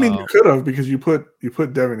 I mean, you could have because you put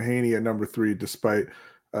Devin Haney at number 3, despite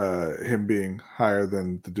him being higher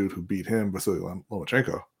than the dude who beat him, Vasily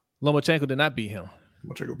Lomachenko. Lomachenko did not beat him.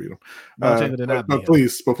 Lomachenko beat him. Lomachenko did not beat him.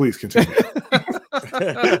 But please continue.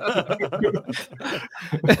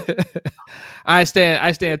 I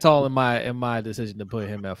stand tall in my decision to put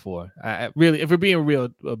him at 4. I really, if we're being real,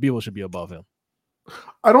 Bivol should be above him.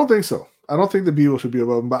 I don't think so. I don't think the Bivol should be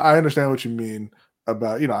above him, but I understand what you mean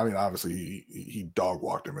about, obviously he dog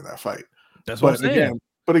walked him in that fight. That's what I'm saying.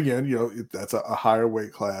 Again, that's a higher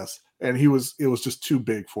weight class, and it was just too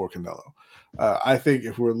big for Canelo. I think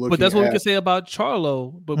if we're looking, but that's what we can say about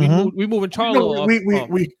Charlo. But we moving Charlo.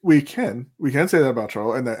 We can say that about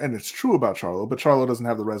Charlo, and it's true about Charlo. But Charlo doesn't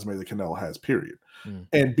have the resume that Canelo has. Period.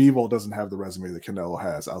 And Bivol doesn't have the resume that Canelo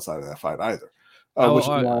has outside of that fight either.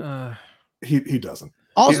 He doesn't.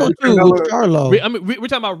 Also, too, with Charlo, I mean, we're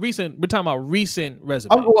talking about recent. We're talking about recent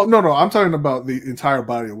resume. No. I'm talking about the entire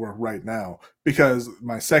body of work right now because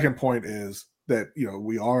my second point is that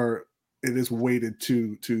it is weighted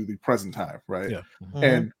to the present time, right? Yeah.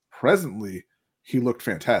 And presently, he looked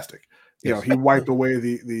fantastic. Yes. He wiped away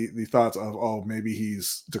the thoughts of maybe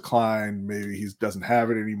he's declined, maybe he doesn't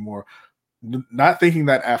have it anymore. Not thinking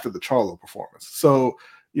that after the Charlo performance. So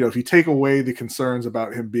if you take away the concerns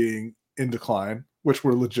about him being in decline, which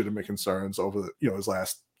were legitimate concerns over his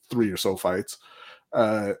last 3 or so fights,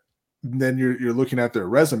 then you're looking at their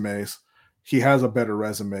resumes. He has a better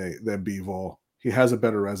resume than Bivol. He has a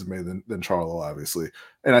better resume than Charlo, obviously,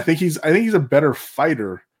 and I think he's a better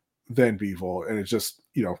fighter than Bivol, and it's just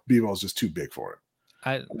Bivol is just too big for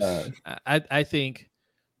it. I think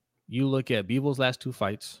you look at Bivol's last 2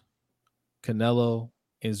 fights, Canelo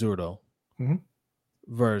and Zurdo,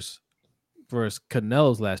 versus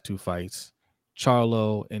Canelo's last 2 fights,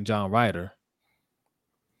 Charlo and John Ryder.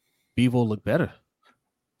 Bivol looked better,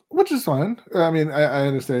 which is fine. I mean, I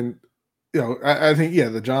understand. I think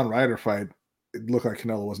the John Ryder fight, it looked like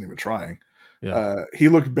Canelo wasn't even trying. Yeah. He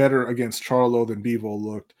looked better against Charlo than Bivol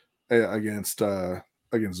looked against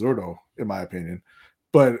Zurdo, in my opinion.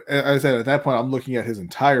 But as I said, at that point, I'm looking at his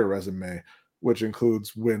entire resume, which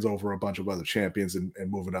includes wins over a bunch of other champions and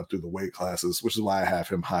moving up through the weight classes, which is why I have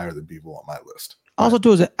him higher than Bivol on my list. Also,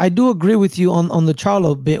 too, I do agree with you on the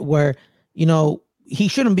Charlo bit where, he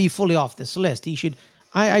shouldn't be fully off this list. He should.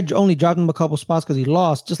 I only dropped him a couple spots because he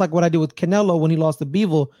lost, just like what I did with Canelo when he lost to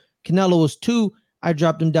Bivol. Canelo was 2. I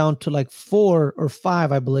dropped him down to like 4 or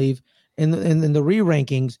 5, I believe, in the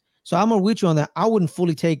re-rankings. So I'm gonna with you on that. I wouldn't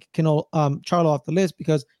fully take Charlo off the list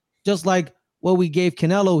because just like what we gave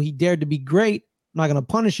Canelo, he dared to be great. I'm not gonna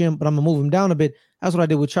punish him, but I'm gonna move him down a bit. That's what I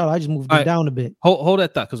did with Charlo. I just moved him down a bit. Hold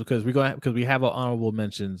that thought because we have an honorable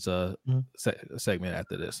mentions segment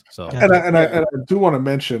after this. So and I do want to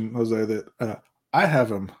mention, Jose, that I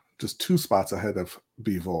have him just 2 spots ahead of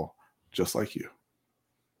Bivol, just like you.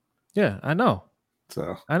 Yeah, I know.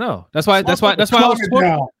 So I know. That's why I was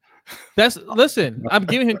Listen. I'm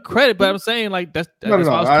giving him credit, but I'm saying like that's No, why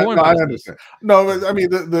I was torn I by this. understand. No, but I mean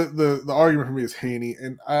the argument for me is Haney,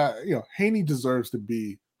 and Haney deserves to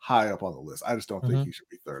be high up on the list. I just don't think he should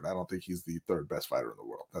be third. I don't think he's the third best fighter in the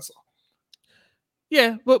world. That's all.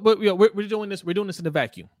 Yeah, but we're doing this. We're doing this in a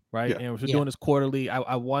vacuum, right? Yeah. And we're doing this quarterly.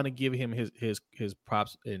 I want to give him his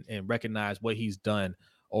props and recognize what he's done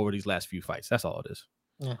over these last few fights. That's all it is.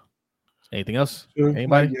 Yeah. Anything else? Mike,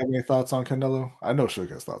 Anybody? you have any thoughts on Canelo? I know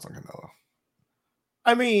Suge has thoughts on Canelo.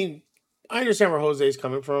 I mean, I understand where Jose's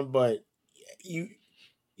coming from, but you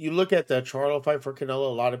look at the Charlo fight for Canelo.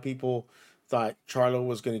 A lot of people thought Charlo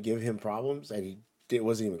was going to give him problems, and it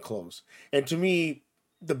wasn't even close. And to me,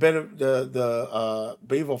 the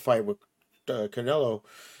Bivol fight with Canelo,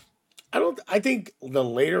 I think the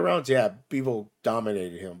later rounds, Bivol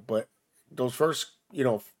dominated him, but those first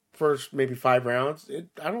maybe 5 rounds,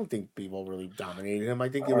 I don't think Bivol really dominated him. I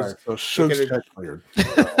think it was. So Suge's check cleared.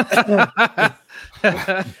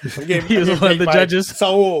 He was one of the judges.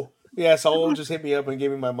 Saul just hit me up and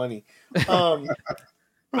gave me my money. I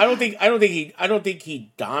don't think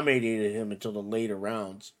he dominated him until the later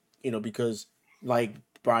rounds. Because like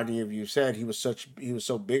Rodney, of you said, he was so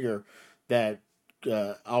bigger that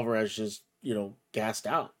Alvarez just gassed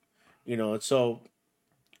out. And so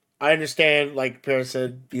I understand, like Paris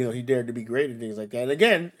said, he dared to be great and things like that. And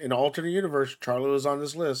again, in an alternate universe, Charlo is on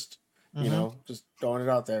this list. Just throwing it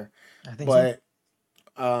out there. I think so.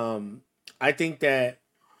 But I think that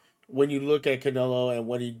when you look at Canelo and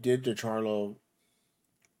what he did to Charlo,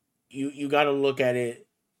 you got to look at it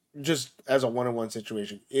just as a one-on-one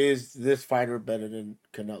situation. Is this fighter better than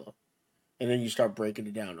Canelo? And then you start breaking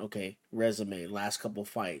it down. Okay, resume, last couple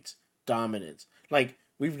fights, dominance. Like,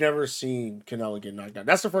 we've never seen Canelo get knocked out.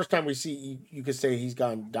 That's the first time we see, you could say he's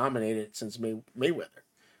gotten dominated since Mayweather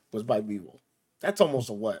was by Bivol. That's almost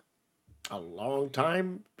a long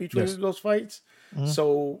time between those fights. Mm-hmm.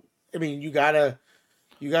 So, I mean, you gotta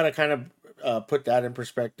kind of put that in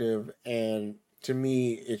perspective. And to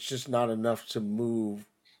me, it's just not enough to move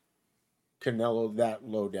Canelo that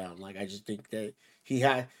low down. Like, I just think that he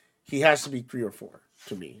has to be 3 or 4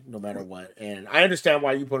 to me, no matter what. And I understand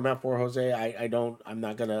why you put him at 4, Jose. I'm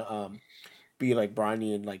not gonna be like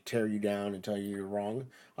Bronny and like tear you down and tell you you're wrong.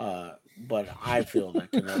 But I feel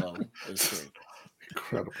that Canelo is 3.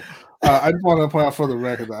 Incredible. I just want to point out for the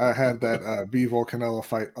record that I had that Bivol Canelo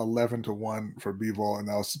fight 11-1 for Bivol, and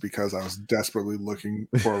that was because I was desperately looking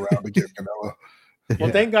for a round to give Canelo.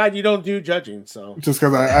 Well, thank God you don't do judging. So just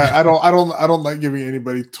because I don't like giving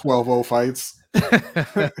anybody 12-0 fights.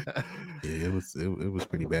 Yeah, it was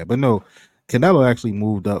pretty bad, but no, Canelo actually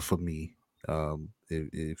moved up for me.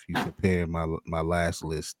 If you compare my last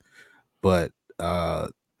list, but I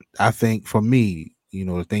think for me,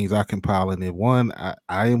 the things I compile in it. One,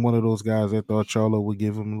 I am one of those guys that thought Charlo would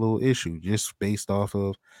give him a little issue just based off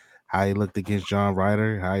of how he looked against John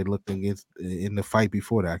Ryder, how he looked against in the fight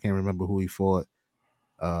before that. I can't remember who he fought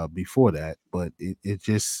before that, but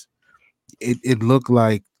it looked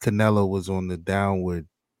like Canelo was on the downward,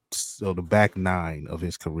 so the back 9 of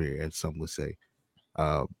his career, as some would say.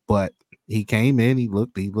 But he came in, he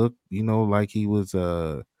looked, like he was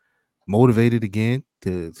motivated again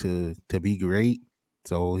to be great.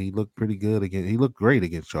 So he looked pretty good again. He looked great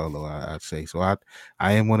against Charlo, I'd say. So I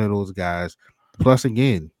am one of those guys. Plus,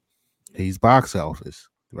 again, he's box office,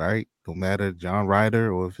 right? No matter John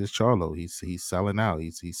Ryder or if it's Charlo, he's selling out.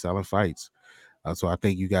 He's selling fights. So I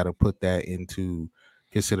think you got to put that into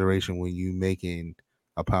consideration when you making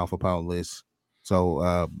a pound for pound list.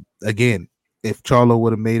 So again, if Charlo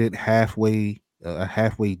would have made it a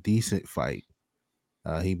halfway decent fight,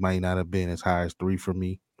 he might not have been as high as 3 for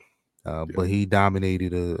me. But he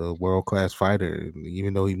dominated a world-class fighter.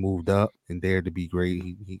 Even though he moved up and dared to be great,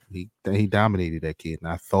 he dominated that kid.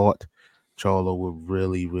 And I thought Charlo would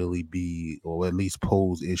really, really be, or at least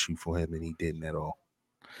pose issue for him, and he didn't at all.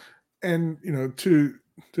 And to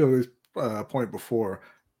his point before,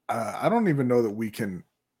 I don't even know that we can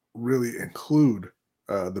really include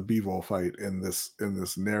the Bivol fight in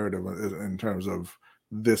this narrative in terms of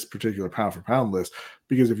this particular pound for pound list,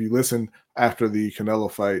 because if you listen after the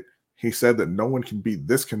Canelo fight, he said that no one can beat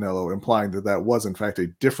this Canelo, implying that was in fact a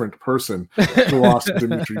different person who lost to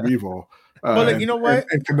Dimitri Bivol. You know what?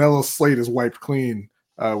 And Canelo's slate is wiped clean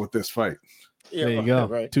with this fight. Yeah, there you go.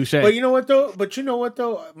 Right. Touche. But you know what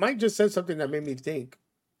though? Mike just said something that made me think,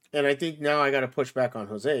 and I think now I got to push back on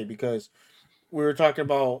Jose because we were talking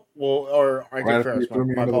about I did first.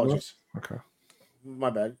 My apologies. Okay. My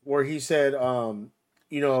bad. Where he said,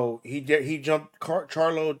 he jumped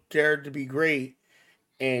Charlo dared to be great,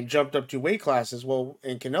 and jumped up 2 weight classes. Well,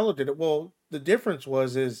 and Canelo did it. Well, the difference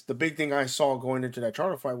is the big thing I saw going into that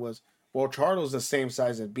Charlo fight was, well, Charlo's the same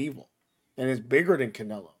size as Bivol, and is bigger than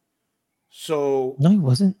Canelo. So No, he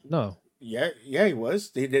wasn't. No. yeah, he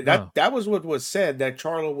was. They did No. that was what was said, that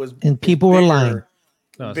Charlo was, And people were lying.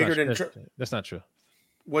 No, it's bigger not, than that's not true.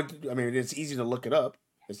 what I mean. It's easy to look it up.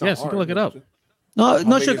 It's not Yes, you can hard. look it up. No, How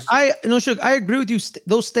no, big Shug, is- I agree with you.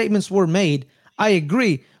 Those statements were made. I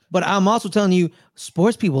agree, but I'm also telling you,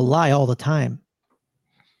 sports people lie all the time,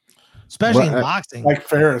 especially But, in boxing. Like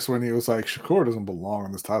Ferris when he was like, Shakur doesn't belong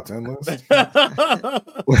on this top 10 list.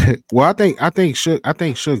 Well, I think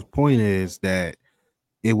Suge's point is that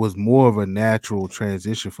it was more of a natural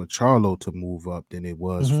transition for Charlo to move up than it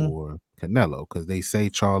was Mhm. for Canelo, because they say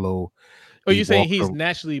Charlo. Oh, you're saying walks he's ar-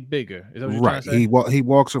 naturally bigger? Is that what you're right? trying to say? He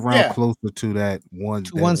walks around Yeah. closer to that one.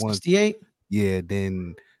 To That one, 168. yeah.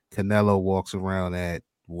 Then Canelo walks around at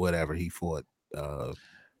whatever he fought. Well,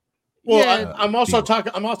 Yeah. I'm also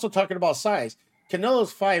Bivol. talking about size.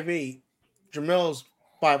 Canelo's 5'8", Jamel's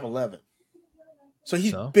 5'11". So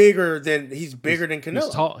he's So? bigger than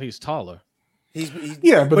Canelo. He's taller. He's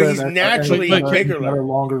Yeah, but then he's that- naturally but- he bigger. had a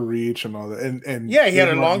longer reach and all that. And Yeah, he had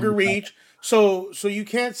a there's longer no- reach. So you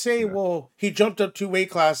can't say, well, he jumped up 2 weight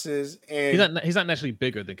classes and He's not naturally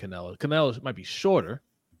bigger than Canelo. Canelo might be shorter,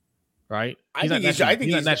 right? I think he's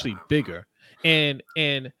not naturally bigger. And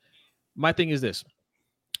my thing is this: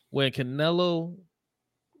 when Canelo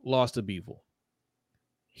lost to Bivol,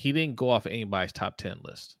 he didn't go off of anybody's top 10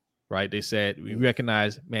 list, right? They said we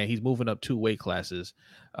recognize, man, he's moving up 2 weight classes,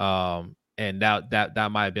 and that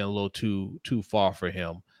might have been a little too far for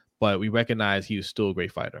him, but we recognize he was still a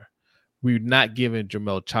great fighter. We're not giving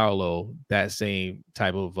Jermell Charlo that same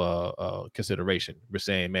type of consideration. We're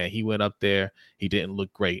saying, man, he went up there, he didn't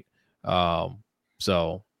look great,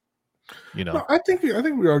 so you know. No, I think we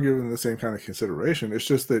are giving the same kind of consideration. It's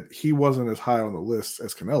just that he wasn't as high on the list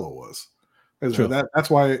as Canelo was. And so True.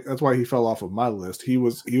 that's why he fell off of my list. He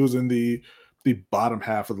was in the bottom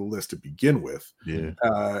half of the list to begin with. Yeah.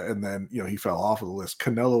 And then he fell off of the list.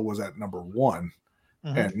 Canelo was at number 1.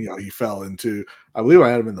 Mhm. And he fell into, I believe I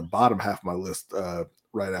had him in the bottom half of my list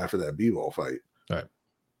right after that Bivol fight.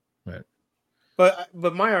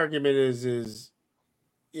 But my argument is,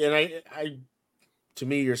 and I to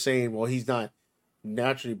me, you're saying, well, he's not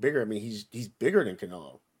naturally bigger. I mean, he's bigger than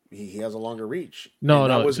Canelo. He has a longer reach. No,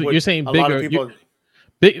 And that no. was So what you're saying a lot of bigger. people.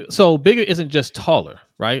 Big, so bigger isn't just taller,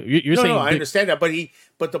 right? You're saying I big- understand that,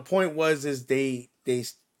 but the point is they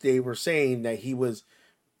were saying that he was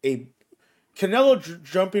a Canelo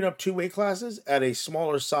jumping up 2 weight classes at a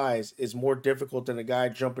smaller size is more difficult than a guy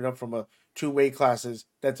jumping up from 2 weight classes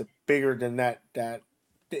that's bigger than that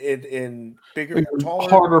in bigger, It was taller,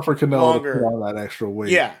 harder for Canelo longer. to put on that extra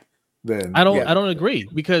weight. Yeah, Than I don't Yeah. I don't agree,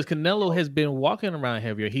 because Canelo has been walking around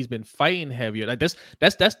heavier. He's been fighting heavier. Like that's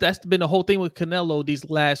been the whole thing with Canelo these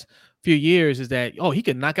last few years, is that he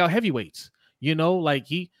can knock out heavyweights.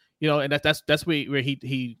 Like and that's where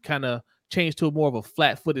he kind of changed to a more of a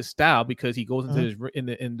flat-footed style, because he goes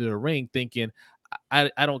into the ring thinking, I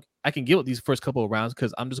can get with these first couple of rounds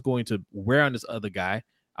because I'm just going to wear on this other guy.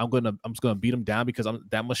 I'm just gonna beat him down because I'm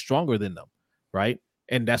that much stronger than them, right?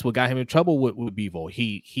 And that's what got him in trouble with Bivol.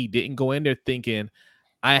 He didn't go in there thinking,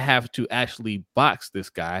 I have to actually box this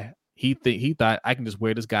guy. He thought, I can just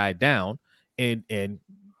wear this guy down, and he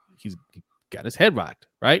got his head rocked,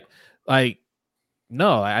 right? Like,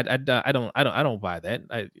 no, I don't buy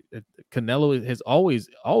that. Canelo has always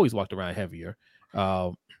walked around heavier,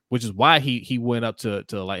 which is why he went up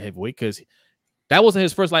to light heavyweight, because that wasn't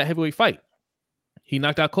his first light heavyweight fight. He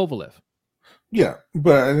knocked out Kovalev. Yeah,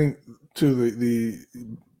 but I think to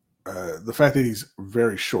the fact that he's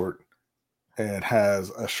very short and has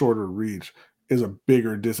a shorter reach is a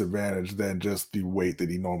bigger disadvantage than just the weight that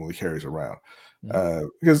he normally carries around.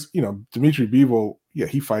 Because Dimitri Bivol,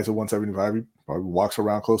 he fights at 175. He probably walks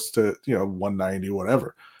around close to 190,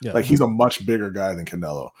 whatever. Yeah. Like, he's a much bigger guy than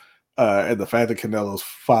Canelo. And the fact that Canelo's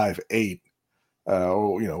 5'8",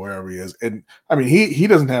 or wherever he is, and I mean he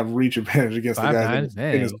doesn't have reach advantage against the guys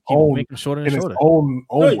in his own make him shorter in and his shorter. own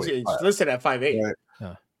no, weight he's class, listed at 5'8". right?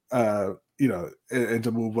 Yeah. And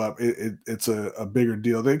to move up, it's a bigger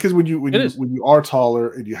deal, because when you are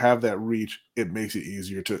taller and you have that reach, it makes it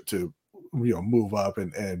easier to move up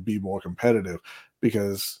and be more competitive,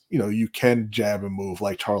 because you can jab and move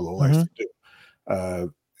like Charlo likes to do,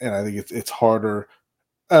 and I think it's harder,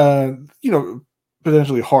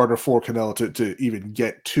 potentially harder for Canelo to even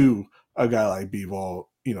get to a guy like Bivol,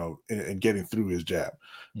 and getting through his jab.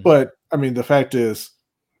 But I mean, the fact is,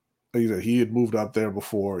 like you said, he had moved up there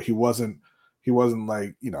before. He wasn't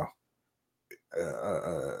like,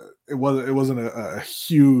 it wasn't a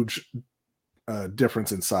huge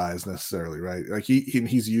difference in size necessarily, right? Like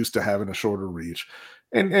he's used to having a shorter reach,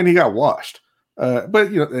 and he got washed. But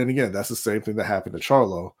and again, that's the same thing that happened to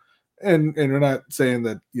Charlo. And we're not saying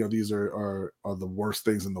that these are the worst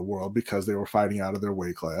things in the world because they were fighting out of their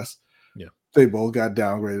weight class. Yeah, they both got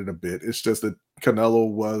downgraded a bit. It's just that Canelo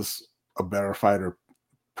was a better fighter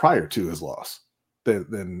prior to his loss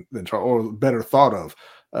than Charlo, or better thought of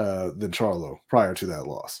than Charlo prior to that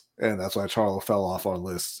loss, and that's why Charlo fell off our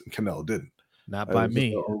list and Canelo didn't. Not by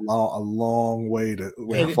me. A long way to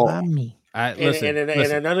fall. By me. Listen,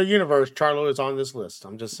 in another universe, Charlo is on this list.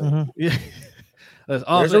 I'm just saying. Yeah.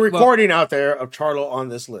 There's a recording out there of Charlo on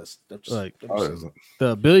this list.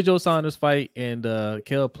 The Billy Joe Saunders fight and the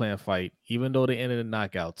Caleb Plant fight, even though they ended in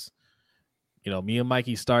knockouts, me and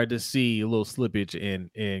Mikey started to see a little slippage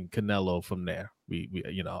in Canelo from there.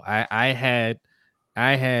 I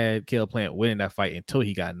had Caleb Plant winning that fight until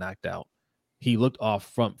he got knocked out. He looked off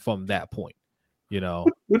from that point.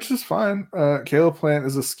 Which is fine. Caleb Plant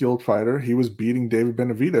is a skilled fighter. He was beating David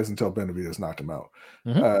Benavidez until Benavidez knocked him out.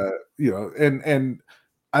 Mm-hmm. And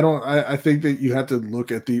I think that you have to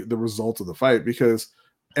look at the results of the fight, because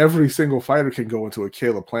every single fighter can go into a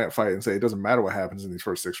Caleb Plant fight and say it doesn't matter what happens in these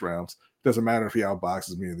first 6 rounds. It doesn't matter if he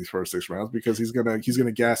outboxes me in these first 6 rounds, because he's gonna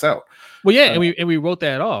gas out. Well, yeah, and we wrote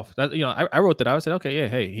that off. That I wrote that. I said, okay, yeah,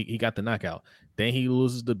 hey, he got the knockout. Then he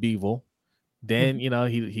loses to Bivol. Then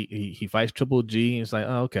he fights Triple G, and it's like,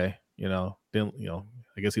 oh, okay, then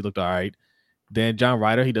I guess he looked all right. Then John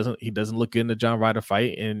Ryder, he doesn't look good in the John Ryder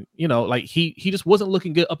fight, and like he just wasn't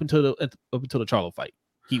looking good up until the Charlo fight.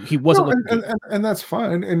 He wasn't looking good. And that's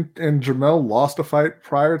fine. And Jamel lost a fight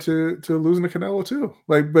prior to losing to Canelo too.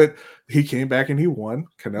 But he came back and he won.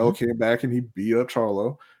 Canelo came back and he beat up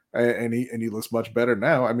Charlo, and he looks much better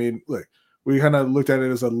now. I mean, look. We kind of looked at it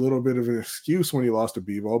as a little bit of an excuse when he lost to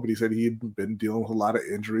Bivol, but he said he'd been dealing with a lot of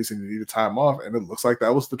injuries and he needed time off, and it looks like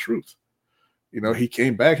that was the truth. He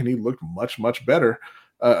came back and he looked much, much better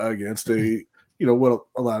against what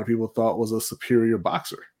a lot of people thought was a superior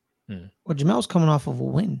boxer. Well, Jamel's coming off of a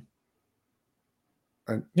win.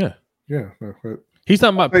 Yeah. He's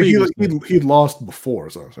talking about he'd lost before,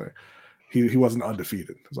 so I'm saying. He wasn't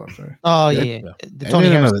undefeated, is what I'm saying. Oh, yeah.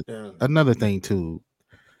 Another thing, too.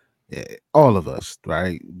 All of us,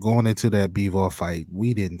 right, going into that Bivol fight,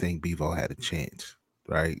 we didn't think Bivol had a chance,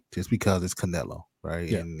 right? Just because it's Canelo, right?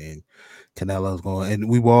 Yeah. And Canelo's going, and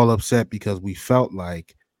we were all upset because we felt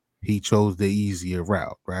like he chose the easier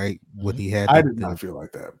route, right? What he had. I did not feel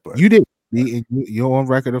like that, but you did. You're on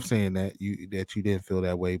record of saying that you didn't feel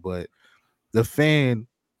that way, but the fan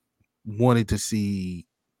wanted to see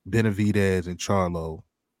Benavidez and Charlo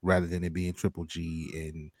rather than it being Triple G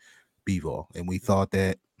and Bivol, and we thought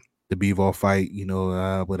that the Bivol fight,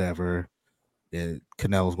 whatever,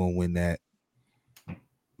 Canelo's gonna win that.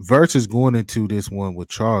 Versus going into this one with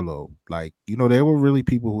Charlo, there were really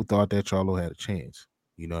people who thought that Charlo had a chance.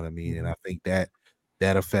 You know what I mean? And I think that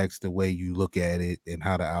affects the way you look at it and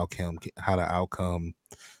how the outcome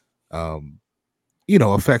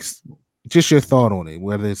affects just your thought on it,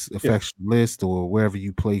 whether it affects the list or wherever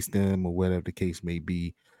you place them or whatever the case may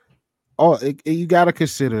be. You got to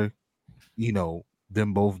consider,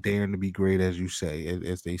 them both daring to be great, as you say,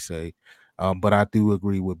 as they say. But I do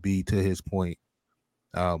agree with B to his point.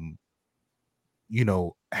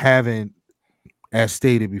 Having, as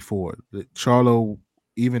stated before, Charlo,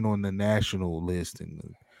 even on the national list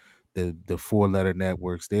and the 4-letter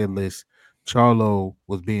networks, their list, Charlo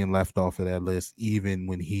was being left off of that list even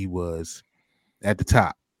when he was at the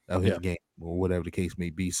top of his game or whatever the case may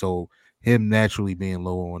be. So him naturally being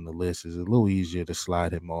lower on the list is a little easier to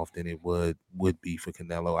slide him off than it would be for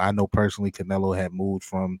Canelo. I know personally Canelo had moved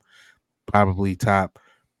from probably top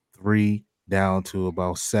 3 down to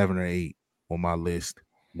about 7 or 8 on my list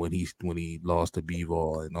when he lost to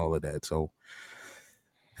Bivol and all of that. So,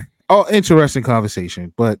 interesting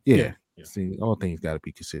conversation, but see, all things got to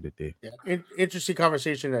be considered there. Yeah, interesting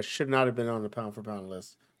conversation that should not have been on the pound for pound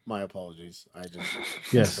list. My apologies. I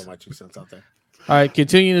just put my 2 cents out there. All right,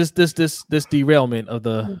 continue this derailment of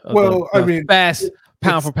the fast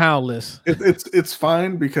pound for pound list. It's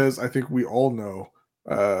fine because I think we all know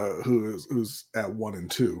who's at 1 and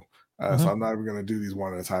 2. So I'm not even going to do these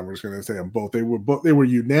one at a time. We're just going to say them both. They were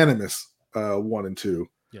unanimous 1 and 2.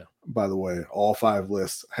 Yeah. By the way, all 5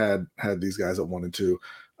 lists had these guys at 1 and 2.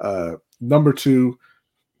 Number 2,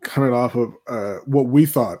 coming off of what we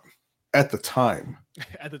thought at the time.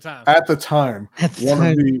 One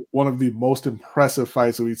of the most impressive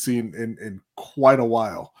fights that we've seen in quite a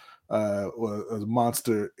while was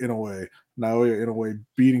Monster Naoya Inoue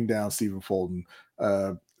beating down Stephen Fulton.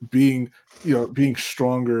 being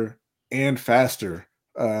stronger and faster,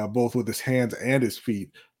 both with his hands and his feet,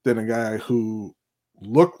 than a guy who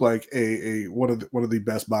looked like a one of the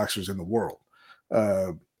best boxers in the world,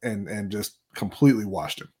 and just completely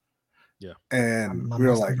washed him. Yeah. And we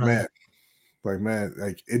were like, man,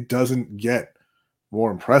 like it doesn't get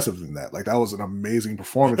more impressive than that. Like that was an amazing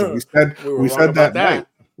performance. And we said that night.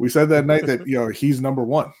 We said that night that he's number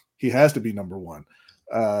one. He has to be number one.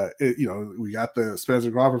 We got the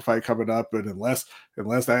Spencer Crawford fight coming up, and unless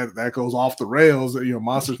that goes off the rails,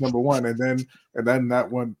 Monster's number one, and then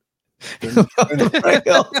that one.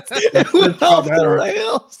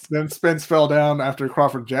 Then Spence fell down after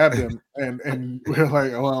Crawford jabbed him, and we're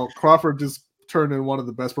like, well, Crawford just turned in one of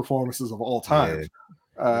the best performances of all time.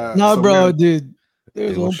 Dude,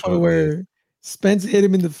 there's one point where Spence hit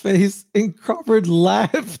him in the face and Crawford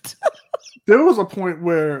laughed. There was a point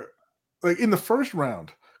where, like in the first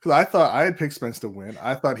round, because I thought I had picked Spence to win.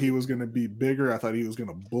 I thought he was going to be bigger. I thought he was going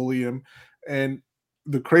to bully him. And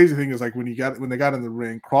the crazy thing is, like when they got in the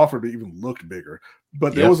ring, Crawford even looked bigger.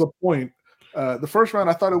 But there was a point. The first round,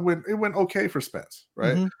 I thought it went okay for Spence,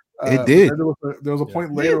 right? Mm-hmm. It did. There was a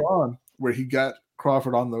point later on where he got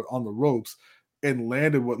Crawford on the ropes and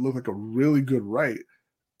landed what looked like a really good right,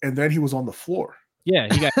 and then he was on the floor.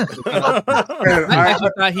 Yeah, he got. I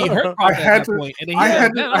thought he hurt Crawford at that point, and then I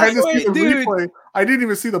had to see the replay. I didn't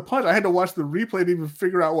even see the punch. I had to watch the replay to even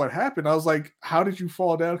figure out what happened. I was like, "How did you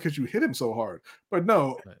fall down? Because you hit him so hard." But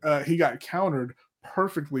no, he got countered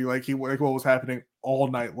perfectly, like what was happening all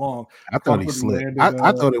night long. I thought he slipped.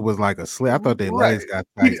 I thought it was like a slip. I thought their legs got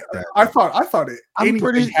tight. I thought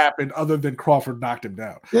anything happened other than Crawford knocked him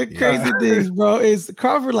down. The crazy things, bro, is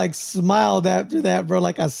Crawford like smiled after that, bro,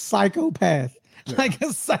 like a psychopath. Yeah. Like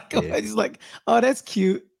a psychopath. Yeah. He's like, "Oh, that's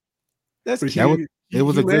cute. That's cute." He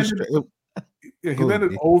landed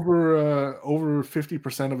over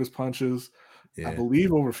 50% of his punches. Yeah. I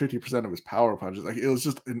believe over 50% of his power punches. Like it was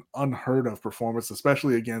just an unheard of performance,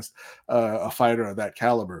 especially against a fighter of that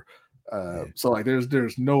caliber. So like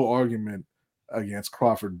there's no argument against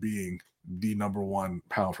Crawford being the number one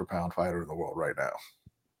pound for pound fighter in the world right now.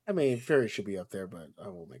 I mean, Fury should be up there, but I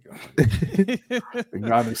won't make it.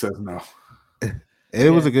 Ngannou says no.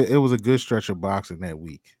 It was a good stretch of boxing that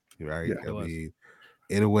week, right? Yeah, I mean,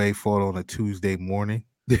 Inoue fought on a Tuesday morning.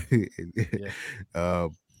 But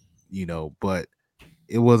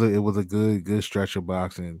it was a good stretch of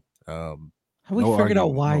boxing. Have we figured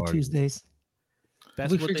out why Tuesdays?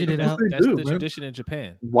 That's what figured it out. That's the tradition in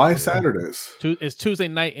Japan. Why Saturdays? It's Tuesday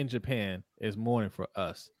night in Japan. It's morning for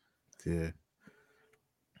us. Yeah.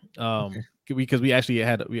 Because we actually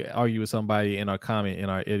we argued with somebody in our comment in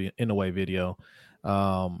our Inoue video,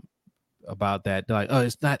 about that. They're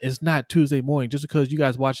like, it's not Tuesday morning just because you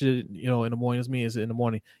guys watch it, in the morning. Doesn't mean it's in the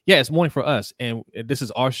morning. Yeah, it's morning for us, and this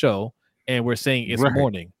is our show, and we're saying it's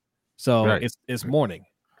morning, so it's morning,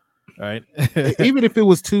 right? Even if it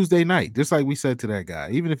was Tuesday night, just like we said to that guy,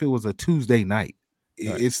 even if it was a Tuesday night,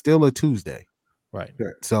 it's still a Tuesday, right?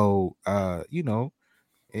 So,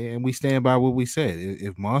 and we stand by what we said.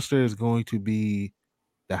 If Monster is going to be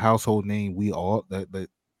the household name, we all that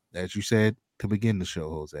as you said to begin the show,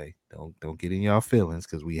 Jose, don't get in y'all feelings,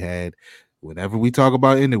 because whenever we talk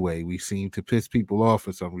about Inoue, we seem to piss people off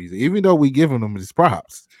for some reason, even though we giving them his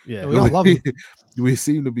props. Yeah, we all love him. We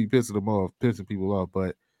seem to be pissing people off.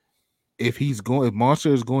 But if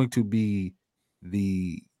Monster is going to be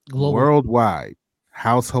the global worldwide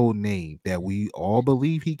household name that we all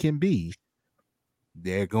believe he can be,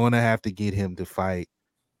 they're going to have to get him to fight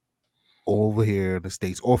over here in the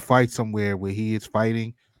States, or fight somewhere where he is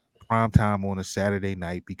fighting prime time on a Saturday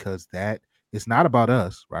night, because that it's not about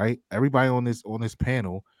us, right? Everybody on this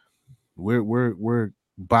panel, we're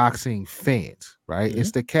boxing fans, right? Mm-hmm.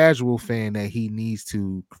 It's the casual fan that he needs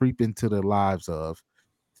to creep into the lives of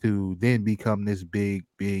to then become this big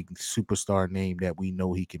superstar name that we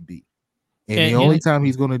know he can be. And the only time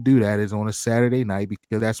he's going to do that is on a Saturday night,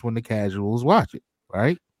 because that's when the casuals watch it,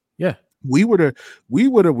 right? Yeah. We were the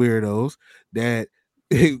weirdos that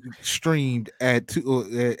streamed at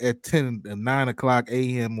 9 o'clock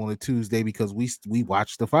a.m. on a Tuesday because we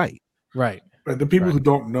watched the fight. Right. But the people who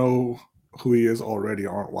don't know who he is already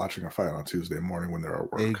aren't watching a fight on Tuesday morning when they're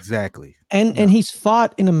at work. Exactly. And he's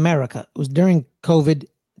fought in America. It was during COVID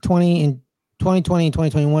 2020 and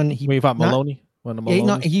 2021. When he fought Maloney?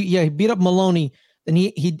 He beat up Maloney. Then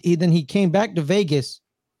he came back to Vegas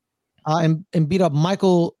and beat up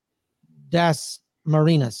Michael Das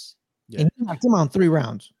Marinas. Yeah. And he knocked him out in 3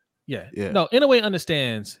 rounds. Yeah. No, Inoue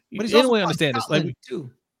understands. But he's also understands this.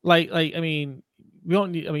 Too. I mean, we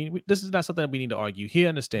don't need. I mean, this is not something that we need to argue. He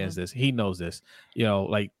understands this. He knows this.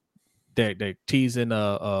 they're teasing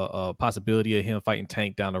a possibility of him fighting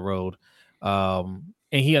Tank down the road. And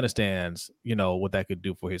he understands, what that could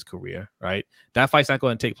do for his career, right? That fight's not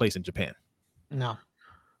going to take place in Japan, No.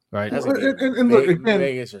 right? That's Well, gonna be and look, again,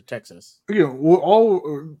 Vegas or Texas.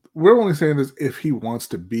 we're only saying this if he wants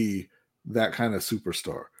to be that kind of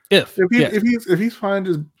superstar. If He's fine,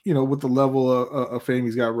 just with the level of fame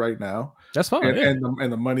he's got right now, that's fine,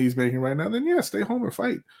 and the money he's making right now, then yeah, stay home and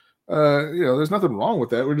fight. There's nothing wrong with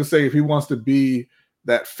that. We're just saying if he wants to be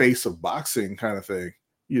that face of boxing kind of thing,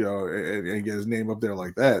 and get his name up there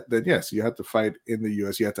like that, then yes, you have to fight in the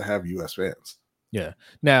U.S. You have to have U.S. fans. Yeah.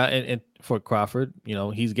 Now, and for Crawford,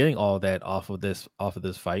 he's getting all that off of this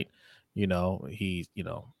fight. He's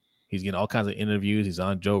getting all kinds of interviews. He's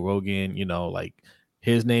on Joe Rogan. Like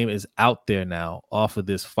his name is out there now off of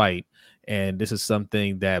this fight, and this is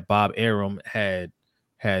something that Bob Arum had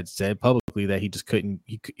said publicly that he just couldn't.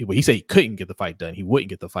 He said he couldn't get the fight done. He wouldn't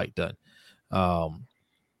get the fight done.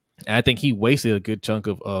 And I think he wasted a good chunk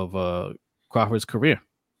of Crawford's career,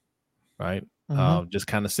 right? Just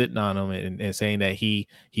kind of sitting on him and saying that he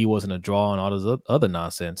wasn't a draw and all this other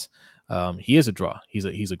nonsense. He is a draw.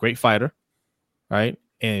 He's a great fighter, right?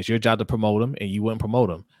 And it's your job to promote him, and you wouldn't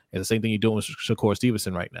promote him. It's the same thing you're doing with Shakur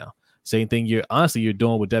Stevenson right now. Same thing you're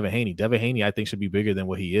doing with Devin Haney. Devin Haney, I think, should be bigger than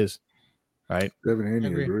what he is, right? Devin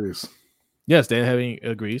Haney agrees. Yes, Devin Haney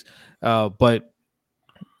agrees. But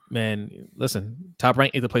man, listen, Top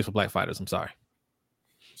Rank ain't the place for black fighters. I'm sorry.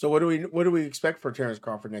 So what do we expect for Terrence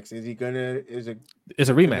Crawford next? It's a rematch.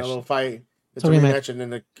 Canelo fight. It's a rematch and then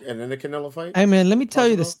the Canelo fight. Hey man, let me tell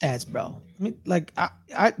you the stats, bro.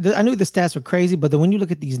 I knew the stats were crazy, but then when you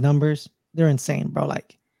look at these numbers, they're insane, bro.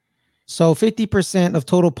 Like, so 50% of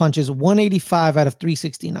total punches, 185 out of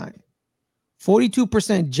 369,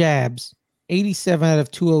 42% jabs, 87 out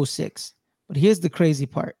of 206. But here's the crazy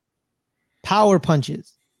part: power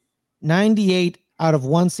punches, 98 out of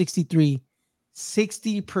 163.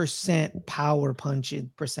 60% power punching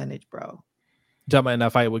percentage, bro. Jumping in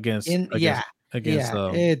that fight against Spence.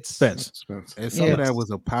 And some of that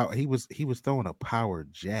was a power. He was throwing a power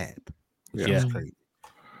jab. Which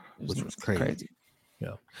was crazy.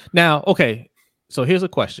 Yeah. Now, okay. So here's a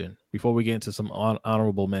question before we get into some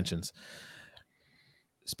honorable mentions.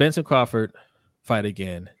 Spence and Crawford fight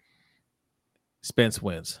again. Spence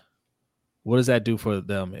wins. What does that do for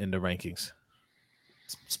them in the rankings?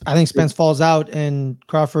 I think Spence falls out and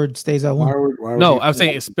Crawford stays at one. No, I'm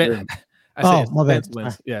saying it's Spence. Spence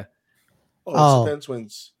wins. Yeah. Spence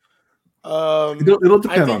wins. It'll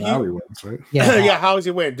depend on how he wins, right? Yeah. How does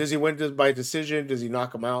he win? Does he win by decision? Does he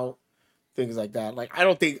knock him out? Things like that. Like, I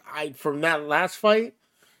don't think from that last fight,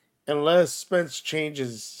 unless Spence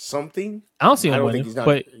changes something, I don't see him winning.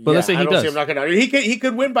 But let's say he does. See him knocking out. He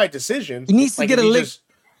could win by decision. He needs to get a lick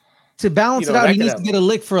to balance it out. He needs to get a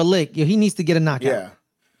lick for a lick. He needs to get a knockout.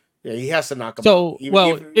 Yeah, he has to knock him out.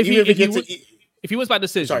 If he wins by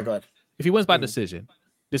decision, sorry, go ahead. If he wins by decision,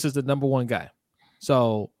 this is the number one guy.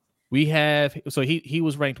 So we have. So he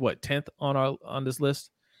was ranked 10th on this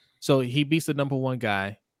list. So he beats the number one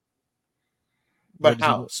guy. But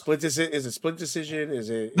how? Split decision? Is it split decision?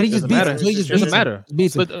 Is it? But he just beats him. So he just doesn't matter.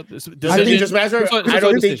 Does it just matter? I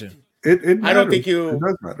don't think. I don't think you. It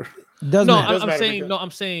does matter. Does no, matter.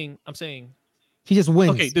 I'm saying. He just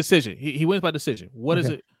wins. Okay, decision. He wins by decision. What is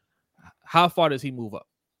it? How far does he move up?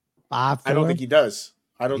 5, 4? I don't think he does.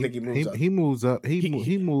 I don't think he moves up. He moves up.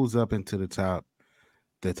 He moves up into the top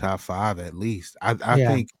 5 at least. I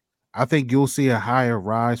think you'll see a higher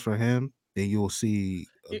rise for him than you'll see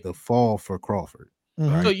the fall for Crawford.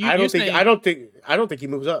 Mm-hmm. So I don't think he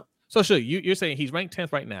moves up. So sure, you're saying he's ranked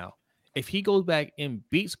 10th right now. If he goes back and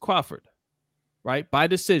beats Crawford, right, by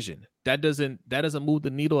decision, that doesn't move the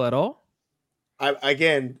needle at all.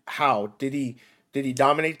 How did he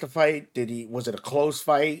dominate the fight? Was it a close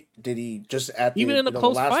fight? Did he just even in a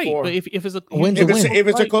close fight? But if it's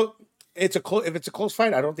a close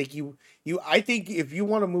fight, I don't think you. I think if you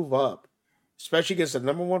want to move up, especially against the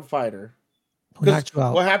number one fighter,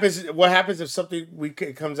 what happens if something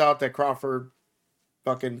comes out that Crawford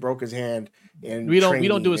fucking broke his hand and we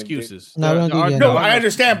don't do excuses. I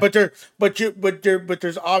understand, but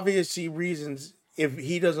there's obviously reasons if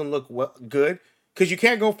he doesn't look good. Because you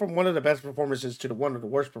can't go from one of the best performances to one of the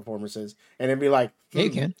worst performances and then be like, yeah, you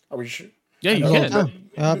can. Are we sure? Yeah, you can. It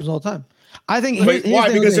happens all the time. I think.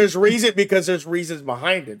 Why? Because there's reasons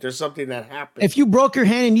behind it. There's something that happened. If you broke your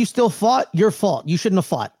hand and you still fought, your fault. You shouldn't have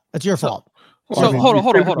fought. That's your fault. So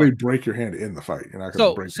hold on. You break your hand in the fight. You're not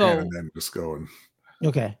going to break your hand and then just go and.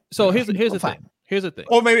 Okay. So here's the thing. Here's the thing.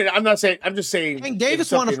 Oh, maybe I'm not saying. I'm just saying. I think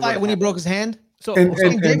Davis won a fight when he broke his hand. So And,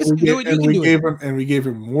 Tank Davis can do it, you can do it. we gave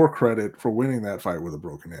him more credit for winning that fight with a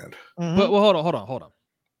broken hand. Mhm. but well, hold on.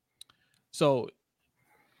 So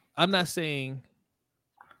I'm not saying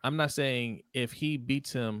if he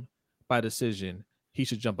beats him by decision, he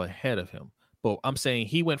should jump ahead of him. But I'm saying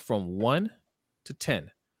he went from 1 to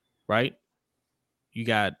 10, right? You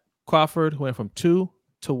got Crawford who went from 2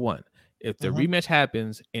 to 1. If the rematch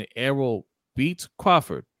happens and Errol beats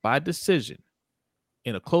Crawford by decision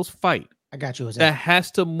in a close fight, I got you. Jose. that has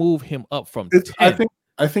to move him up from It's, 10. I think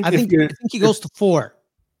I think he goes to 4.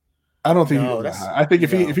 I don't think No, he goes that that's- high. I think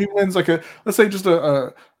if he wins like a, let's say just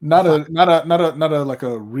a not a like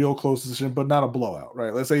a real close decision, but not a blowout,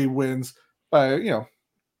 right? Let's say he wins by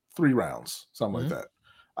 3 rounds, something like that.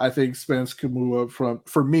 I think Spence could move up from.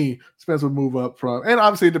 For me, Spence would move up from, and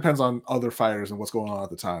obviously it depends on other fighters and what's going on at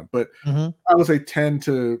the time. But Mhm. I would say 10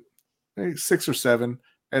 to maybe 6 or 7,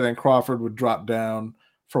 and then Crawford would drop down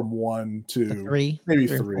from 1 to 3, maybe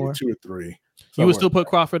 3 or 3, 4. 2 or 3. You would somewhere. still put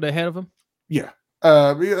Crawford ahead of him? Yeah.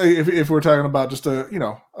 If we're talking about just a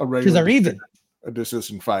Because regular they're even. a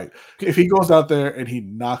decision fight, if he goes out there and he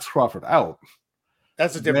knocks Crawford out,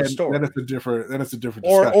 That's a different story. Then it's a different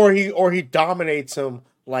discussion. Or he dominates him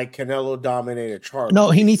like Canelo dominated Charlo.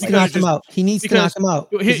 No, he needs to Like, knock he's him just- out. He needs to knock him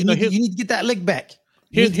out. 'Cause you need to get that lick back.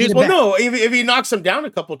 You need to get it Well, back. no, if he knocks him down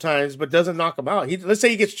a couple times but doesn't knock him out, let's say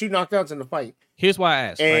he gets 2 knockdowns in the fight, Here's why I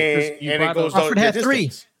asked. and, Right? 'Cause you and brought it goes up- Crawford the had 3.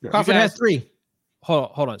 distance. Crawford guys- had 3,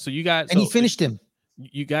 Hold on. So you guys, and he finished him.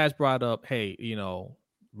 You guys brought up, hey,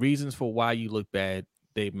 reasons for why you look bad,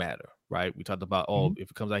 they matter, right? We talked about,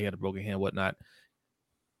 if it comes out he had a broken hand, whatnot.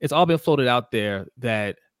 It's all been floated out there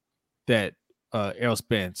that Errol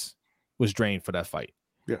Spence was drained for that fight.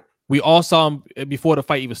 Yeah. We all saw him before the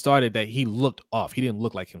fight even started that he looked off. He didn't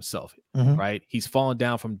look like himself, Mhm. right? He's fallen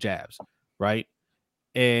down from jabs, right?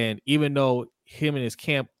 And even though him and his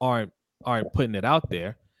camp aren't putting it out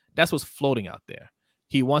there, that's what's floating out there.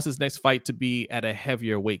 He wants his next fight to be at a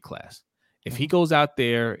heavier weight class. If he goes out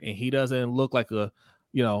there and he doesn't look like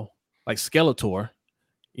like Skeletor,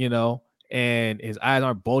 and his eyes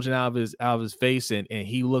aren't bulging out of his face, and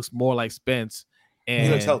he looks more like Spence, and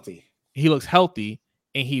He looks healthy. he looks healthy,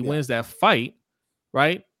 and he wins that fight,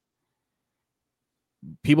 right?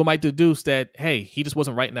 People might deduce that, hey, he just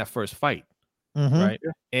wasn't right in that first fight, Mhm. right?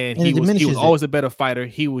 And And he it was diminishes it. always a better fighter.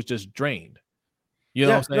 He was just drained. You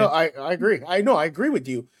know what I'm saying? No, I agree. I agree with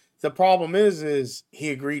you. The problem is he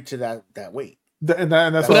agreed to that weight. And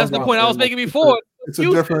that's So that's the point I was making before. It's a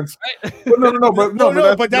difference. But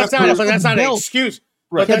But that's not an belt. excuse.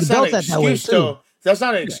 Right. But that's The not an belt at that weight, excuse too. though. That's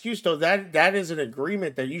not an excuse though. That is an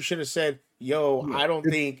agreement that you should have said, "Yo, I don't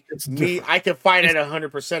think it's me. different. I can fight at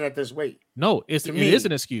 100% at this weight." No, it To me. is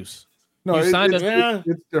an excuse. No, You signed it's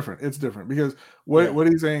different. It's different because what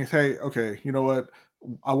he's saying is, hey, okay, you know what?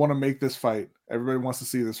 I want to make this fight. Everybody wants to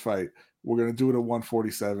see this fight. We're gonna do it at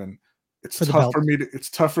 147. It's For the tough belt. for me to.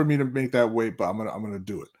 It's tough for me to make that weight, but I'm gonna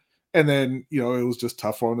do it. And then it was just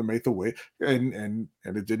tough for him to make the weight, and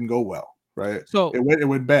it didn't go well, right? So It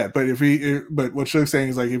went bad. But but what Suge's saying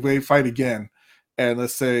is like if they fight again, and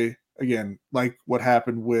let's say again like what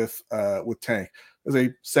happened with Tank, there's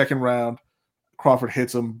a second round. Crawford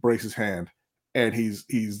hits him, breaks his hand, and he's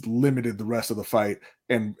limited the rest of the fight,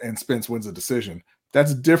 and Spence wins a decision.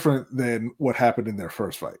 That's different than what happened in their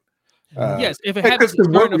first fight. yes, if it hey, happens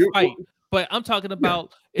Kristen, during what- a fight, but I'm talking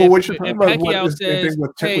about But what you're if talking about Pacquiao is the same says, thing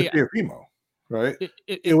with "Hey, Teofimo, right? if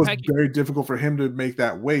It was Pacquiao- very difficult for him to make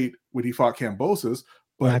that weight when he fought Kambosos,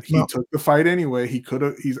 but Knocked him he out. took the fight anyway. He could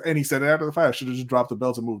have. He said it after the fight, I should have just dropped the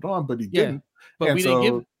belt and moved on, but he Yeah, didn't. but And we didn't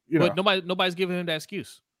so, give, but nobody's giving him that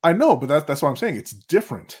excuse. I know, but that's what I'm saying. It's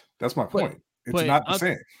different. That's my point. It's but not the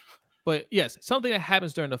same. But yes, something that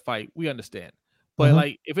happens during the fight, we understand. But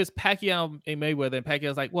like if it's Pacquiao and Mayweather, and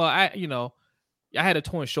Pacquiao's like, well, I had a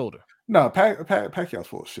torn shoulder. No, Pacquiao's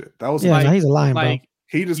full of shit. That was Yeah, no, he's a lion, bro. Like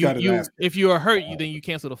he just got his ass kicked. if you are hurt, then you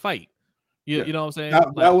cancel the fight. You know what I'm saying?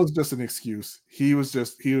 That was just an excuse. He was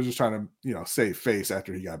just trying to save face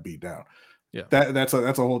after he got beat down. Yeah, that's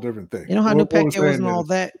a whole different thing. You know how What we're Pacquiao wasn't saying all is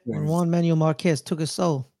that when Juan Manuel Marquez took his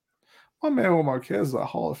soul. Juan Manuel Marquez is a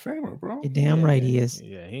Hall of Famer, bro. You're damn right he is.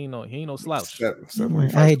 Yeah, he ain't no slouch.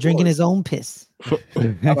 I hate drinking his own piss. I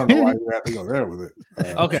don't know why you have to go there with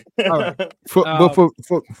it. Okay, all right.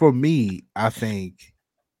 But for me, I think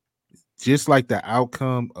just like the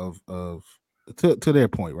outcome of to their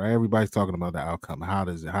point, right? Everybody's talking about the outcome. How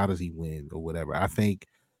does he win or whatever? I think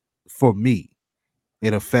for me,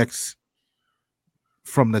 it affects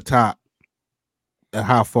from the top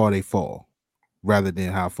how far they fall rather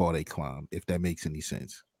than how far they climb, if that makes any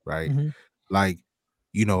sense, right? Mhm. Like,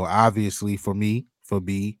 obviously for me, for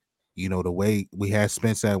B, You know, the way we had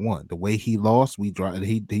Spence at 1, the way he lost, we dropped.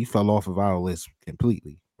 He fell off of our list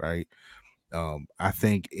completely, right? I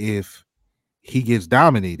think if he gets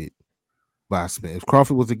dominated by Spence, if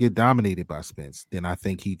Crawford was to get dominated by Spence, then I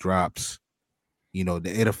think he drops. You know,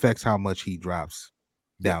 it affects how much he drops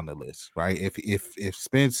down the list, right? If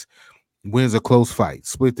Spence wins a close fight,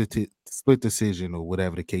 split decision, or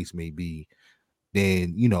whatever the case may be,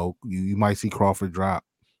 then you know you might see Crawford drop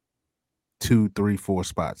 2, 3, 4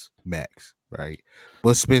 spots max, right?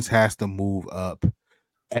 But Spence has to move up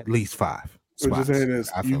at least 5 We're just spots. saying is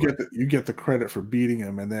I you feel get you get the credit for beating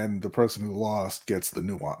him, and then the person who lost gets the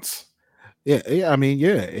nuance. Yeah. I mean,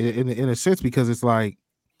 yeah, in a sense, because it's like,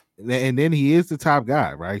 and then he is the top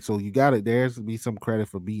guy, right? So you got it. There's to be some credit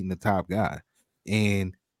for beating the top guy,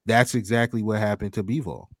 and that's exactly what happened to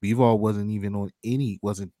Bivol. Bivol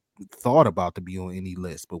wasn't thought about to be on any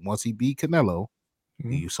list, but once he beat Canelo,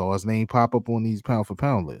 you saw his name pop up on these pound for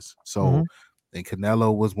pound lists. So, and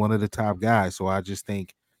Canelo was one of the top guys. So I just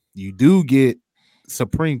think you do get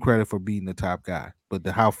supreme credit for beating the top guy, but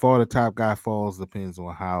how far the top guy falls depends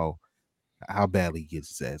on how badly he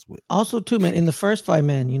gets his ass whipped. Also, too, man, in the first fight,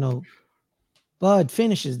 man, you know, Bud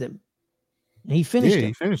finishes them. And he finished him.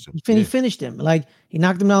 He finished him. He finished him. Like, he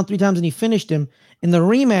knocked him down 3 times and he finished him. In the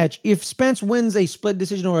rematch, if Spence wins a split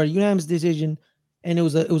decision or a unanimous decision, and it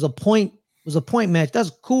was a point match,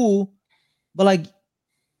 that's cool. But like,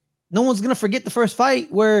 no one's gonna forget the first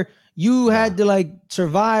fight where you had to like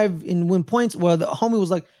survive and win points. Where the homie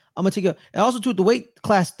was like, "I'm gonna take it." And also too, the weight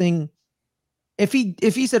class thing. If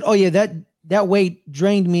he said, "Oh yeah, that weight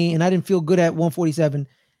drained me and I didn't feel good at 147,"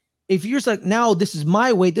 if you're just like, "Now this is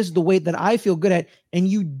my weight, this is the weight that I feel good at," and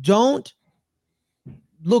you don't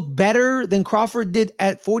look better than Crawford did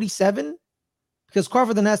at 47, because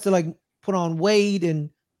Crawford then has to like put on weight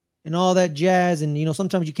and all that jazz, and you know,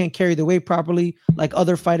 sometimes you can't carry the weight properly like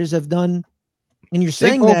other fighters have done. And you're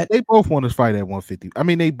saying they both want to fight at 150. I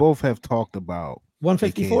mean, they both have talked about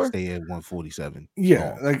 154 stay at 147.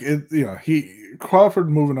 Yeah, like it, you know, Crawford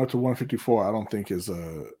moving up to 154, I don't think is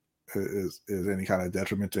any kind of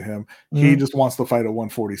detriment to him. He just wants to fight at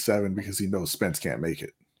 147 because he knows Spence can't make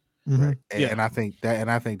it. Right. And I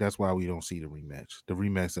think that's why we don't see the rematch. The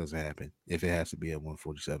rematch doesn't happen if it has to be at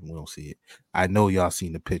 147. We don't see it. I know y'all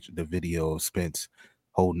seen the video of Spence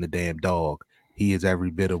holding the damn dog. He is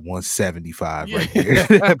every bit of 175 right there.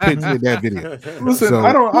 that video. Listen, so,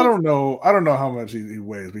 I don't know how much he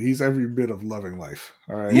weighs, but he's every bit of loving life.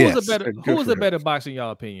 All right. Who was a better boxer in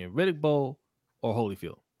y'all opinion, Riddick Bowe or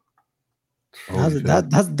Holyfield?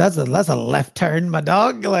 That's a left turn, my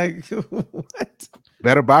dog. Like, what?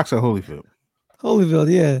 Better boxer, Holyfield.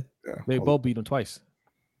 Holyfield, yeah. They both beat him twice.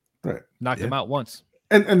 Right. Knocked him out once.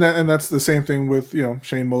 And that's the same thing with, you know,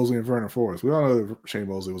 Shane Mosley and Vernon Forrest. We all know that Shane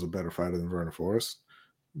Mosley was a better fighter than Vernon Forrest,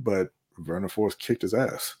 but Vernon Forrest kicked his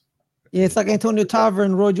ass. Yeah, it's like Antonio Tarver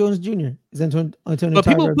and Roy Jones Jr. Is Antonio but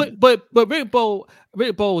Tarver? But Riddick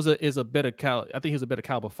Bowe is a better I think he's a better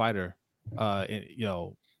caliber fighter. You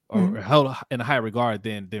know, or held in a higher regard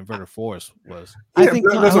than Vernon Forrest was. Yeah, I think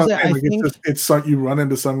that's what I'm saying. Like, it's you run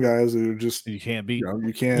into some guys who just you can't beat. You know,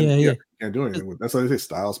 you can't do anything with. That's why they say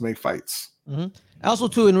styles make fights. Also,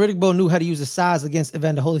 too, and Riddick Bowe knew how to use his size against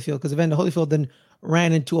Evander Holyfield, because Evander Holyfield then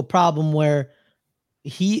ran into a problem where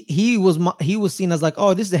he was seen as like,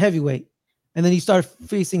 oh, this is a heavyweight, and then he started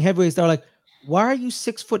facing heavyweights that were like, why are you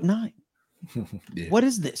 6'9"? What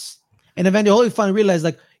is this? And Evander Holyfield finally realized,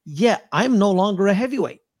 like, yeah, I'm no longer a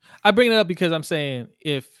heavyweight. I bring it up because I'm saying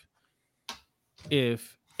if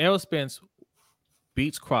Errol Spence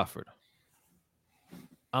beats Crawford,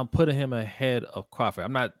 I'm putting him ahead of Crawford.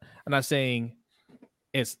 I'm not saying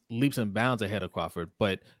it's leaps and bounds ahead of Crawford,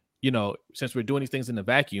 but you know, since we're doing these things in the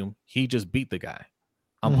vacuum, he just beat the guy.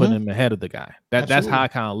 I'm putting him ahead of the guy. That's how I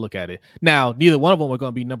kind of look at it. Now, neither one of them are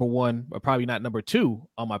going to be number 1, or probably not number 2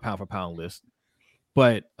 on my pound for pound list,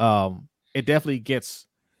 but it definitely gets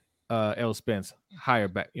Errol Spence higher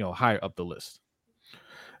back, you know, higher up the list.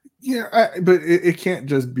 Yeah, but it can't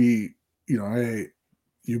just be, you know, hey,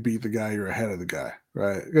 you beat the guy, you're ahead of the guy,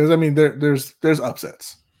 right? Because I mean, there's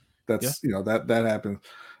upsets. That's you know, that happens.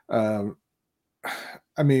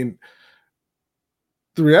 I mean,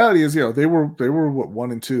 the reality is, you know, they were what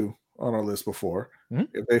 1 and 2 on our list before.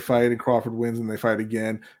 If they fight and Crawford wins and they fight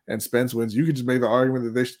again and Spence wins, you could just make the argument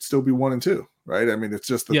that they should still be 1 and 2, right? I mean, it's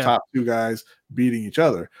just the top 2 guys beating each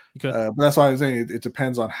other. But that's why I'm saying it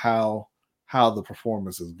depends on how the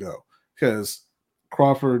performances go. Because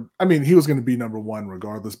Crawford, I mean, he was going to be number 1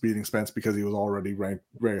 regardless, beating Spence, because he was already ranked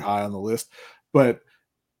very high on the list. But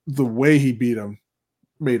the way he beat him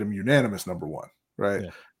made him unanimous number 1, right?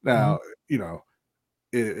 Now, you know,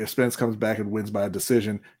 if Spence comes back and wins by a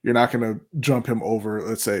decision, you're not going to jump him over,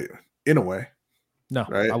 let's say, Inoue. No,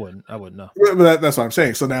 right? I wouldn't know. But that's what I'm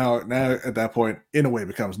saying. So now at that point, Inoue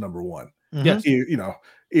becomes number one. Yes.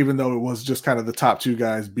 Even though it was just kind of the top two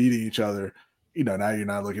guys beating each other, now you're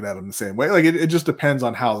not looking at them the same way. Like it just depends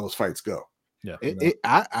on how those fights go. Yeah.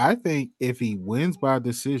 I think if he wins by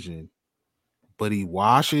decision, but he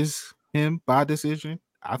washes him by decision,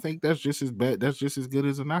 I think that's just as bad. That's just as good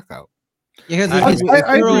as a knockout. Because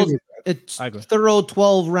it's thorough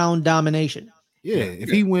 12-round domination. Yeah, if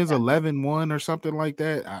he wins 11-1 or something like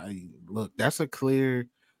that, that's a clear.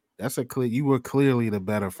 You were clearly the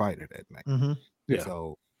better fighter that night. Mm-hmm. Yeah.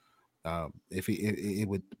 So, if it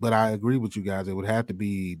would, but I agree with you guys. It would have to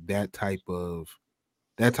be that type of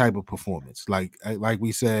performance, like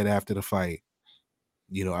we said after the fight.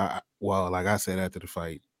 Like I said after the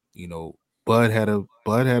fight, Bud had a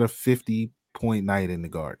 50-point night in the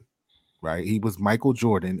Garden, right? He was Michael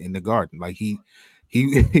Jordan in the Garden. Like he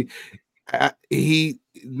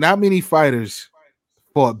not many fighters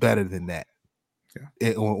fought better than that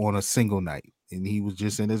on a single night, and he was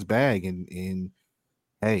just in his bag. And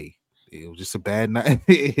hey, it was just a bad night.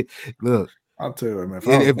 Look, I'll tell you, man.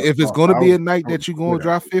 If it's going to be a night that you're going to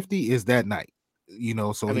drop 50, is that night. So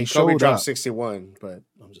I mean, he Kobe showed dropped up. 61, but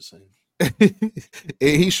I'm just saying.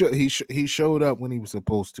 he showed up when he was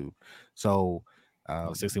supposed to. So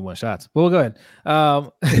 61 shots. Well, go ahead.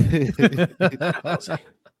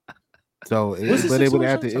 So, but it would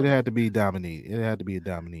have to. It had to be dominating. It had to be a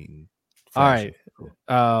dominating. Fashion.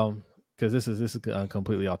 All right. Because this is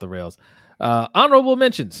completely off the rails. Honorable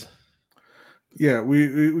mentions. Yeah,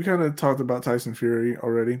 we kind of talked about Tyson Fury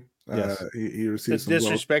already. Yes. He received some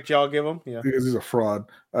disrespect y'all give him. Yeah, because he's a fraud.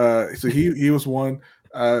 So he was one.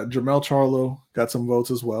 Jermell Charlo got some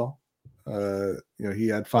votes as well. He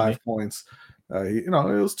had 5 points. It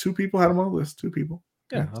was 2 people had him on the list. 2 people.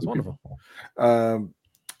 Yeah, that's wonderful.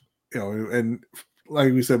 And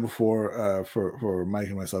like we said before, for Mike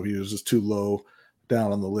and myself, he was just too low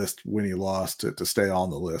down on the list when he lost to stay on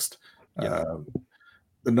the list. Yeah.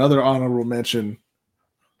 Another honorable mention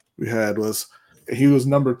we had was he was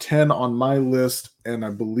number 10 on my list, and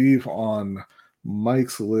I believe on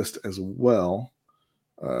Mike's list as well.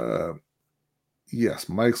 Yes,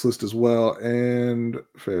 Mike's list as well, and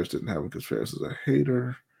Ferris didn't have him because Ferris is a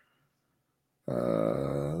hater.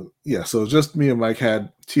 So just me and Mike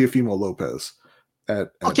had Teofimo Lopez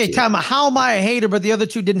at okay, Tom, how am I a hater, but the other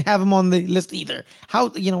 2 didn't have him on the list either?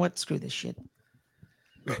 How, you know what? Screw this shit.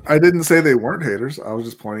 I didn't say they weren't haters. I was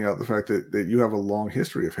just pointing out the fact that you have a long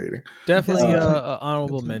history of hating. Definitely an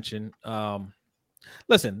honorable mention.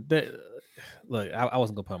 Listen, look, I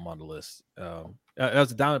wasn't gonna put him on the list. That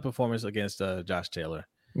was a dominant performance against Josh Taylor.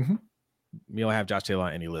 Mm-hmm. You don't have Josh Taylor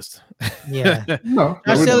on any list. Yeah, no,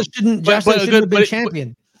 Josh Taylor shouldn't have been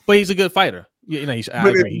champion. But he's a good fighter. The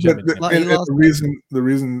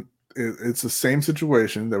reason it's the same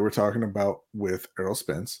situation that we're talking about with Errol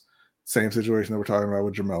Spence. Same situation that we're talking about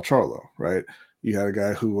with Jermell Charlo, right? You had a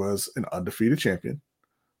guy who was an undefeated champion,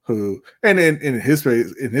 who, and in his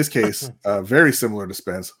case, very similar to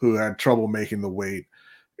Spence, who had trouble making the weight,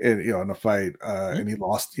 in the fight, and he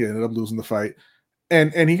lost. He ended up losing the fight,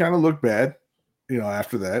 and he kind of looked bad,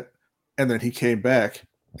 after that, and then he came back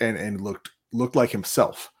and looked like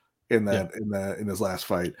himself in his last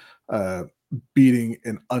fight, beating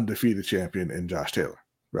an undefeated champion in Josh Taylor,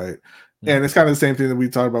 right? And it's kind of the same thing that we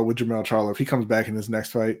talked about with Jermell Charlo. If he comes back in his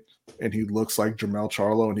next fight and he looks like Jermell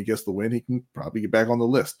Charlo and he gets the win, he can probably get back on the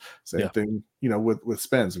list. Same thing, with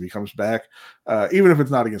Spence. If he comes back, even if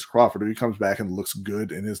it's not against Crawford, if he comes back and looks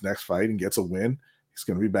good in his next fight and gets a win, he's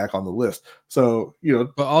going to be back on the list. So,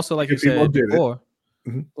 but also like you said before,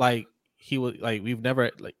 like he was like, we've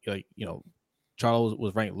never Charlo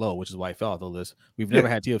was ranked low, which is why he fell off the list. We've never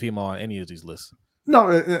had Teofimo on any of these lists. No,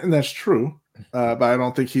 and that's true, but I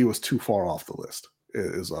don't think he was too far off the list.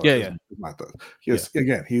 My thought.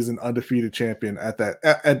 Again, he's an undefeated champion at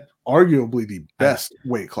arguably the best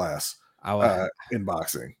weight class in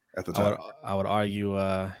boxing at the time. I would argue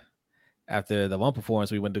after the one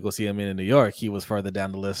performance we went to go see him in New York, he was further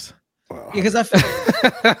down the list. Because I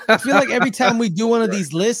feel like every time we do one of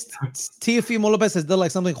these lists, Teofimo Lopez has done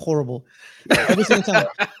like something horrible. Every single time,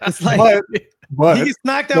 it's like. But he gets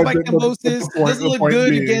knocked out by Kambosos. Doesn't look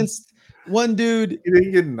good against one dude. He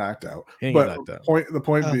didn't get knocked out. But the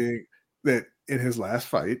point being that in his last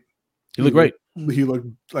fight, he looked great. He looked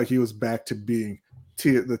like he was back to being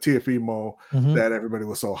the Teofimo that everybody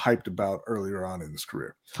was so hyped about earlier on in his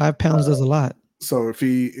career. 5 pounds does a lot. So if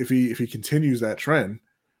he continues that trend,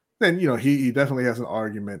 then he definitely has an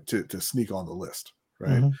argument to sneak on the list,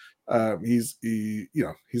 right? He's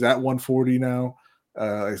at 140 now.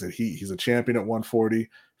 Like I said, he's a champion at 140. If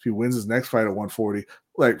he wins his next fight at 140,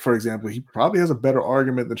 like for example, he probably has a better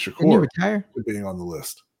argument than Didn't he Shakur retire? for being on the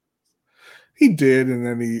list. He did, and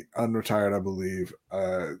then he unretired, I believe.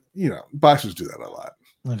 Boxers do that a lot.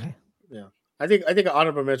 Okay. Yeah. I think an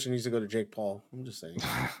honorable mention needs to go to Jake Paul. I'm just saying.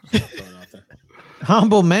 Just throwing it out there.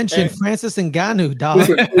 Humble mention, Hey. Francis Ngannou, dog.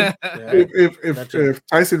 Listen, Yeah. if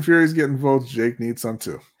Tyson Fury's getting votes, Jake needs some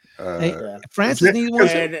too. Hey, Yeah. Francis needs one.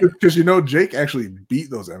 And- Because Jake actually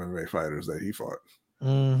beat those MMA fighters that he fought.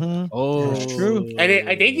 Mm-hmm. Oh, That's true. And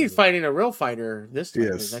I think he's fighting a real fighter this time.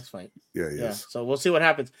 Yes. His next fight. Yeah, he Yeah. is. So we'll see what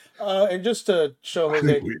happens. And just to show I Jose,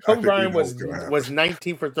 think we Kobe know Bryant what's gonna happen. was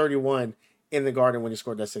 19 for 31 in the Garden when he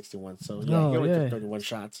scored that 61. So yeah, Oh, he only yeah. took 31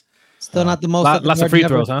 shots. Still not the most. at the lots of Garden free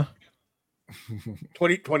ever. throws, huh?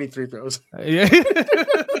 23 throws. Yeah.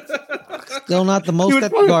 Still not the most was at the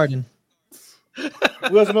probably- Garden.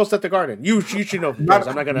 Who has the most at the Garden? You should know. Not,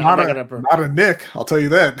 I'm not gonna. not a Nick. I'll tell you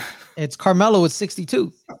that. It's Carmelo with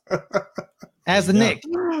 62. As a Yeah. Nick.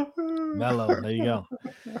 Mellow. There you go.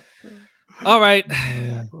 All right.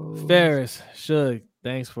 Ferris, Suge,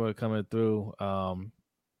 thanks for coming through.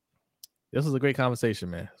 This was a great conversation,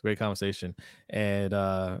 man. It's a great conversation. And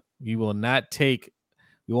we will not take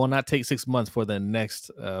 6 months for the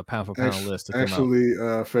next pound for pound list to come out.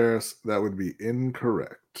 Actually, Ferris, that would be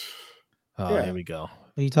incorrect. Oh, Yeah. here we go. What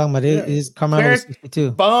are you talking about? It Yeah. is Carmelo with Ferris-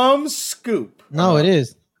 62. Bum scoop. No, it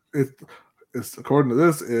is. It's according to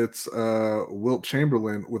this, it's Wilt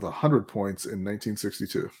Chamberlain with 100 points in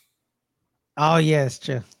 1962. Oh, yes,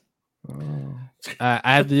 true. I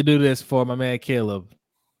have to do this for my man Caleb.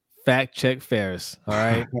 Fact check Ferris. All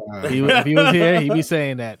right. If he was here, he'd be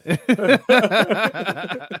saying that.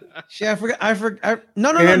 Shit, I forgot. No,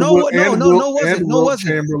 And wasn't. Wilt No, wasn't.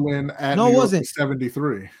 Chamberlain at No, New York wasn't. was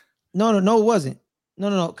 73. No, it wasn't.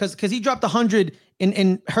 No. Because he dropped 100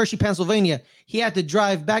 in Hershey, Pennsylvania. He had to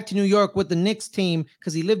drive back to New York with the Knicks team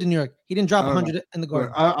because he lived in New York. He didn't drop I don't 100 in the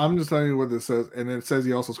But Garden. I'm just telling you what this says, and it says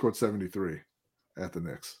he also scored 73 at the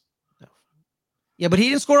Knicks. Yeah, but he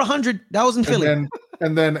didn't score 100. That was in Philly.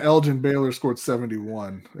 And then Elgin Baylor scored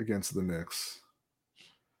 71 against the Knicks.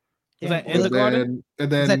 Was that Damn, in the And Garden?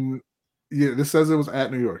 then yeah, this says it was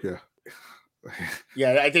at New York. Yeah.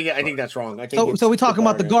 Yeah, I think that's wrong. I think So we're talking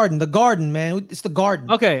about the Garden. The Garden, man. It's the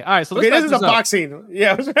Garden. Okay. All right. So let's Okay, wrap this is a this up. boxing.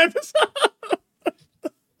 Yeah,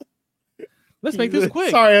 Let's make this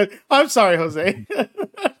quick. Sorry, I'm sorry, Jose.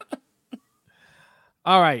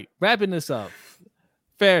 All right. Wrapping this up.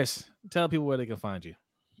 Ferris, tell people where they can find you.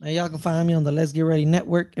 And y'all can find me on the Let's Get Ready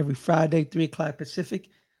Network every Friday, 3 o'clock Pacific.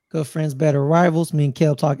 Good Friends, Better Rivals. Me and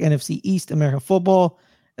Caleb talk NFC East, American football,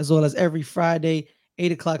 as well as every Friday,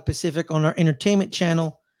 8 o'clock Pacific on our entertainment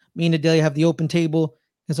channel. Me and Adelia have the open table.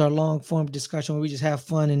 It's our long form discussion where we just have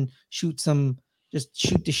fun and shoot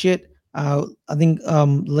the shit. I think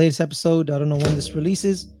the latest episode, I don't know when this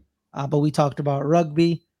releases, but we talked about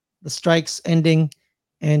rugby, the strikes ending,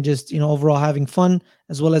 and just, overall having fun,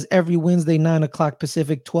 as well as every Wednesday, 9 o'clock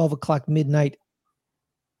Pacific, 12 o'clock midnight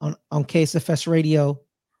on KSFS Radio.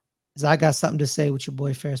 As I got something to say with your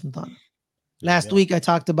boy Ferris Mathana. Last week, I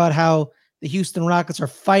talked about how the Houston Rockets are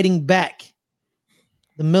fighting back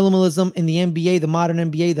the minimalism in the NBA, the modern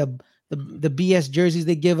NBA, the BS jerseys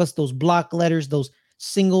they give us, those block letters, those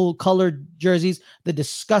single colored jerseys, the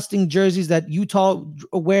disgusting jerseys that Utah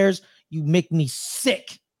wears. You make me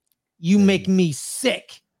sick. You make me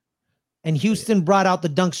sick. And Houston brought out the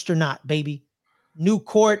Dunksternaut, baby. New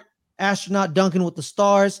court, astronaut dunking with the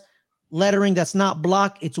stars, lettering that's not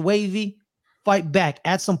block, it's wavy. Fight back.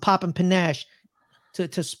 Add some pop and panache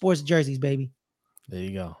to sports jerseys, baby. There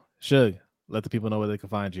you go. Suge, let the people know where they can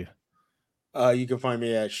find you. You can find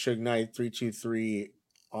me at Suge Knight 323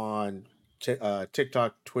 on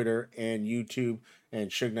TikTok, Twitter, and YouTube, and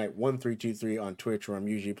Suge Knight 1323 on Twitch, where I'm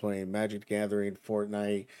usually playing Magic the Gathering,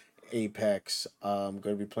 Fortnite, Apex. I'm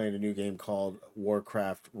going to be playing a new game called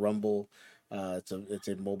Warcraft Rumble. It's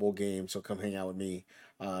a mobile game, so come hang out with me.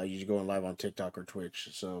 Usually going live on TikTok or Twitch.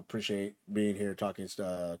 So appreciate being here talking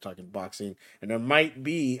boxing. And there might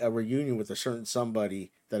be a reunion with a certain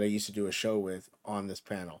somebody that I used to do a show with on this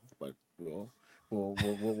panel, but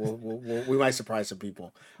we might surprise some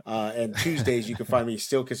people. And Tuesdays you can find me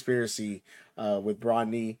Still Conspiracy with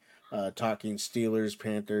Brodney, talking Steelers,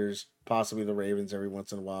 Panthers, possibly the Ravens every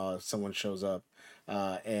once in a while if someone shows up,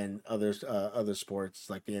 and other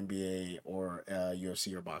sports like the NBA or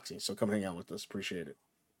UFC or boxing. So come hang out with us. Appreciate it.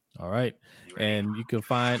 All right. And you can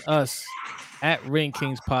find us at Ring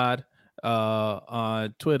Kings Pod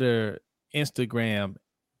on Twitter, Instagram,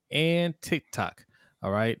 and TikTok.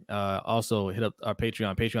 All right. Also hit up our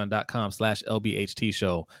Patreon, patreon.com/LBHT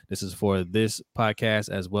show. This is for this podcast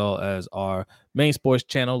as well as our main sports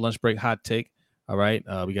channel, Lunch Break Hot Take. All right.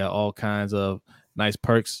 We got all kinds of nice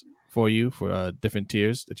perks for you for different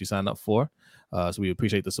tiers that you sign up for. So we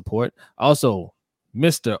appreciate the support. Also,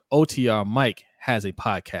 Mr. OTR Mike has a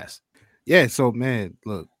podcast. Yeah, so man,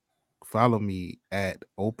 look, follow me at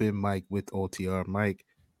Open Mic with OTR Mike.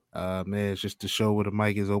 Man, it's just a show where the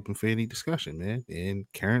mic is open for any discussion, man. And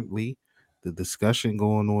currently, the discussion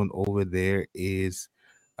going on over there is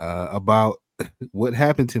about what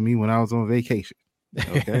happened to me when I was on vacation.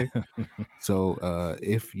 Okay. So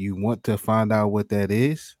if you want to find out what that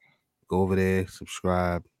is, go over there,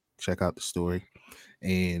 subscribe, check out the story,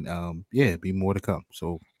 and yeah, be more to come.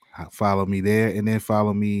 So follow me there, and then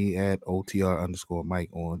follow me at OTR_Mike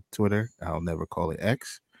on Twitter. I'll never call it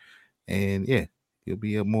X. And yeah, you'll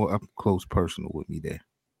be a more up close personal with me there.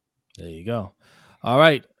 There you go. All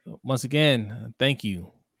right. Once again, thank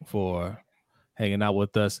you for hanging out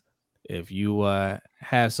with us. If you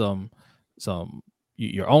have some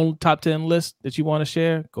your own top 10 list that you want to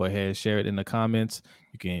share, go ahead and share it in the comments.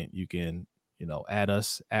 You can add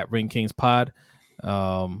us at Ring Kings Pod,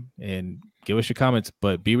 and give us your comments,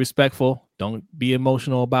 but be respectful. Don't be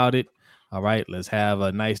emotional about it. All right, let's have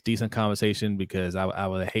a nice, decent conversation, because I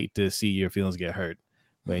would hate to see your feelings get hurt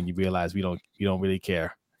when you realize you don't really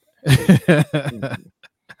care.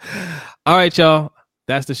 All right, y'all.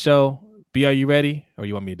 That's the show. B, are you ready, or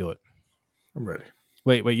you want me to do it? I'm ready.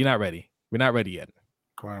 Wait, you're not ready. We're not ready yet.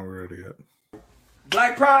 Why aren't we ready yet?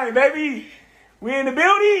 Black Pride, baby. We in the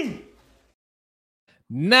building.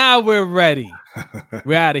 Now we're ready.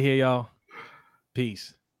 We're out of here, y'all.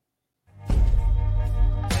 Peace.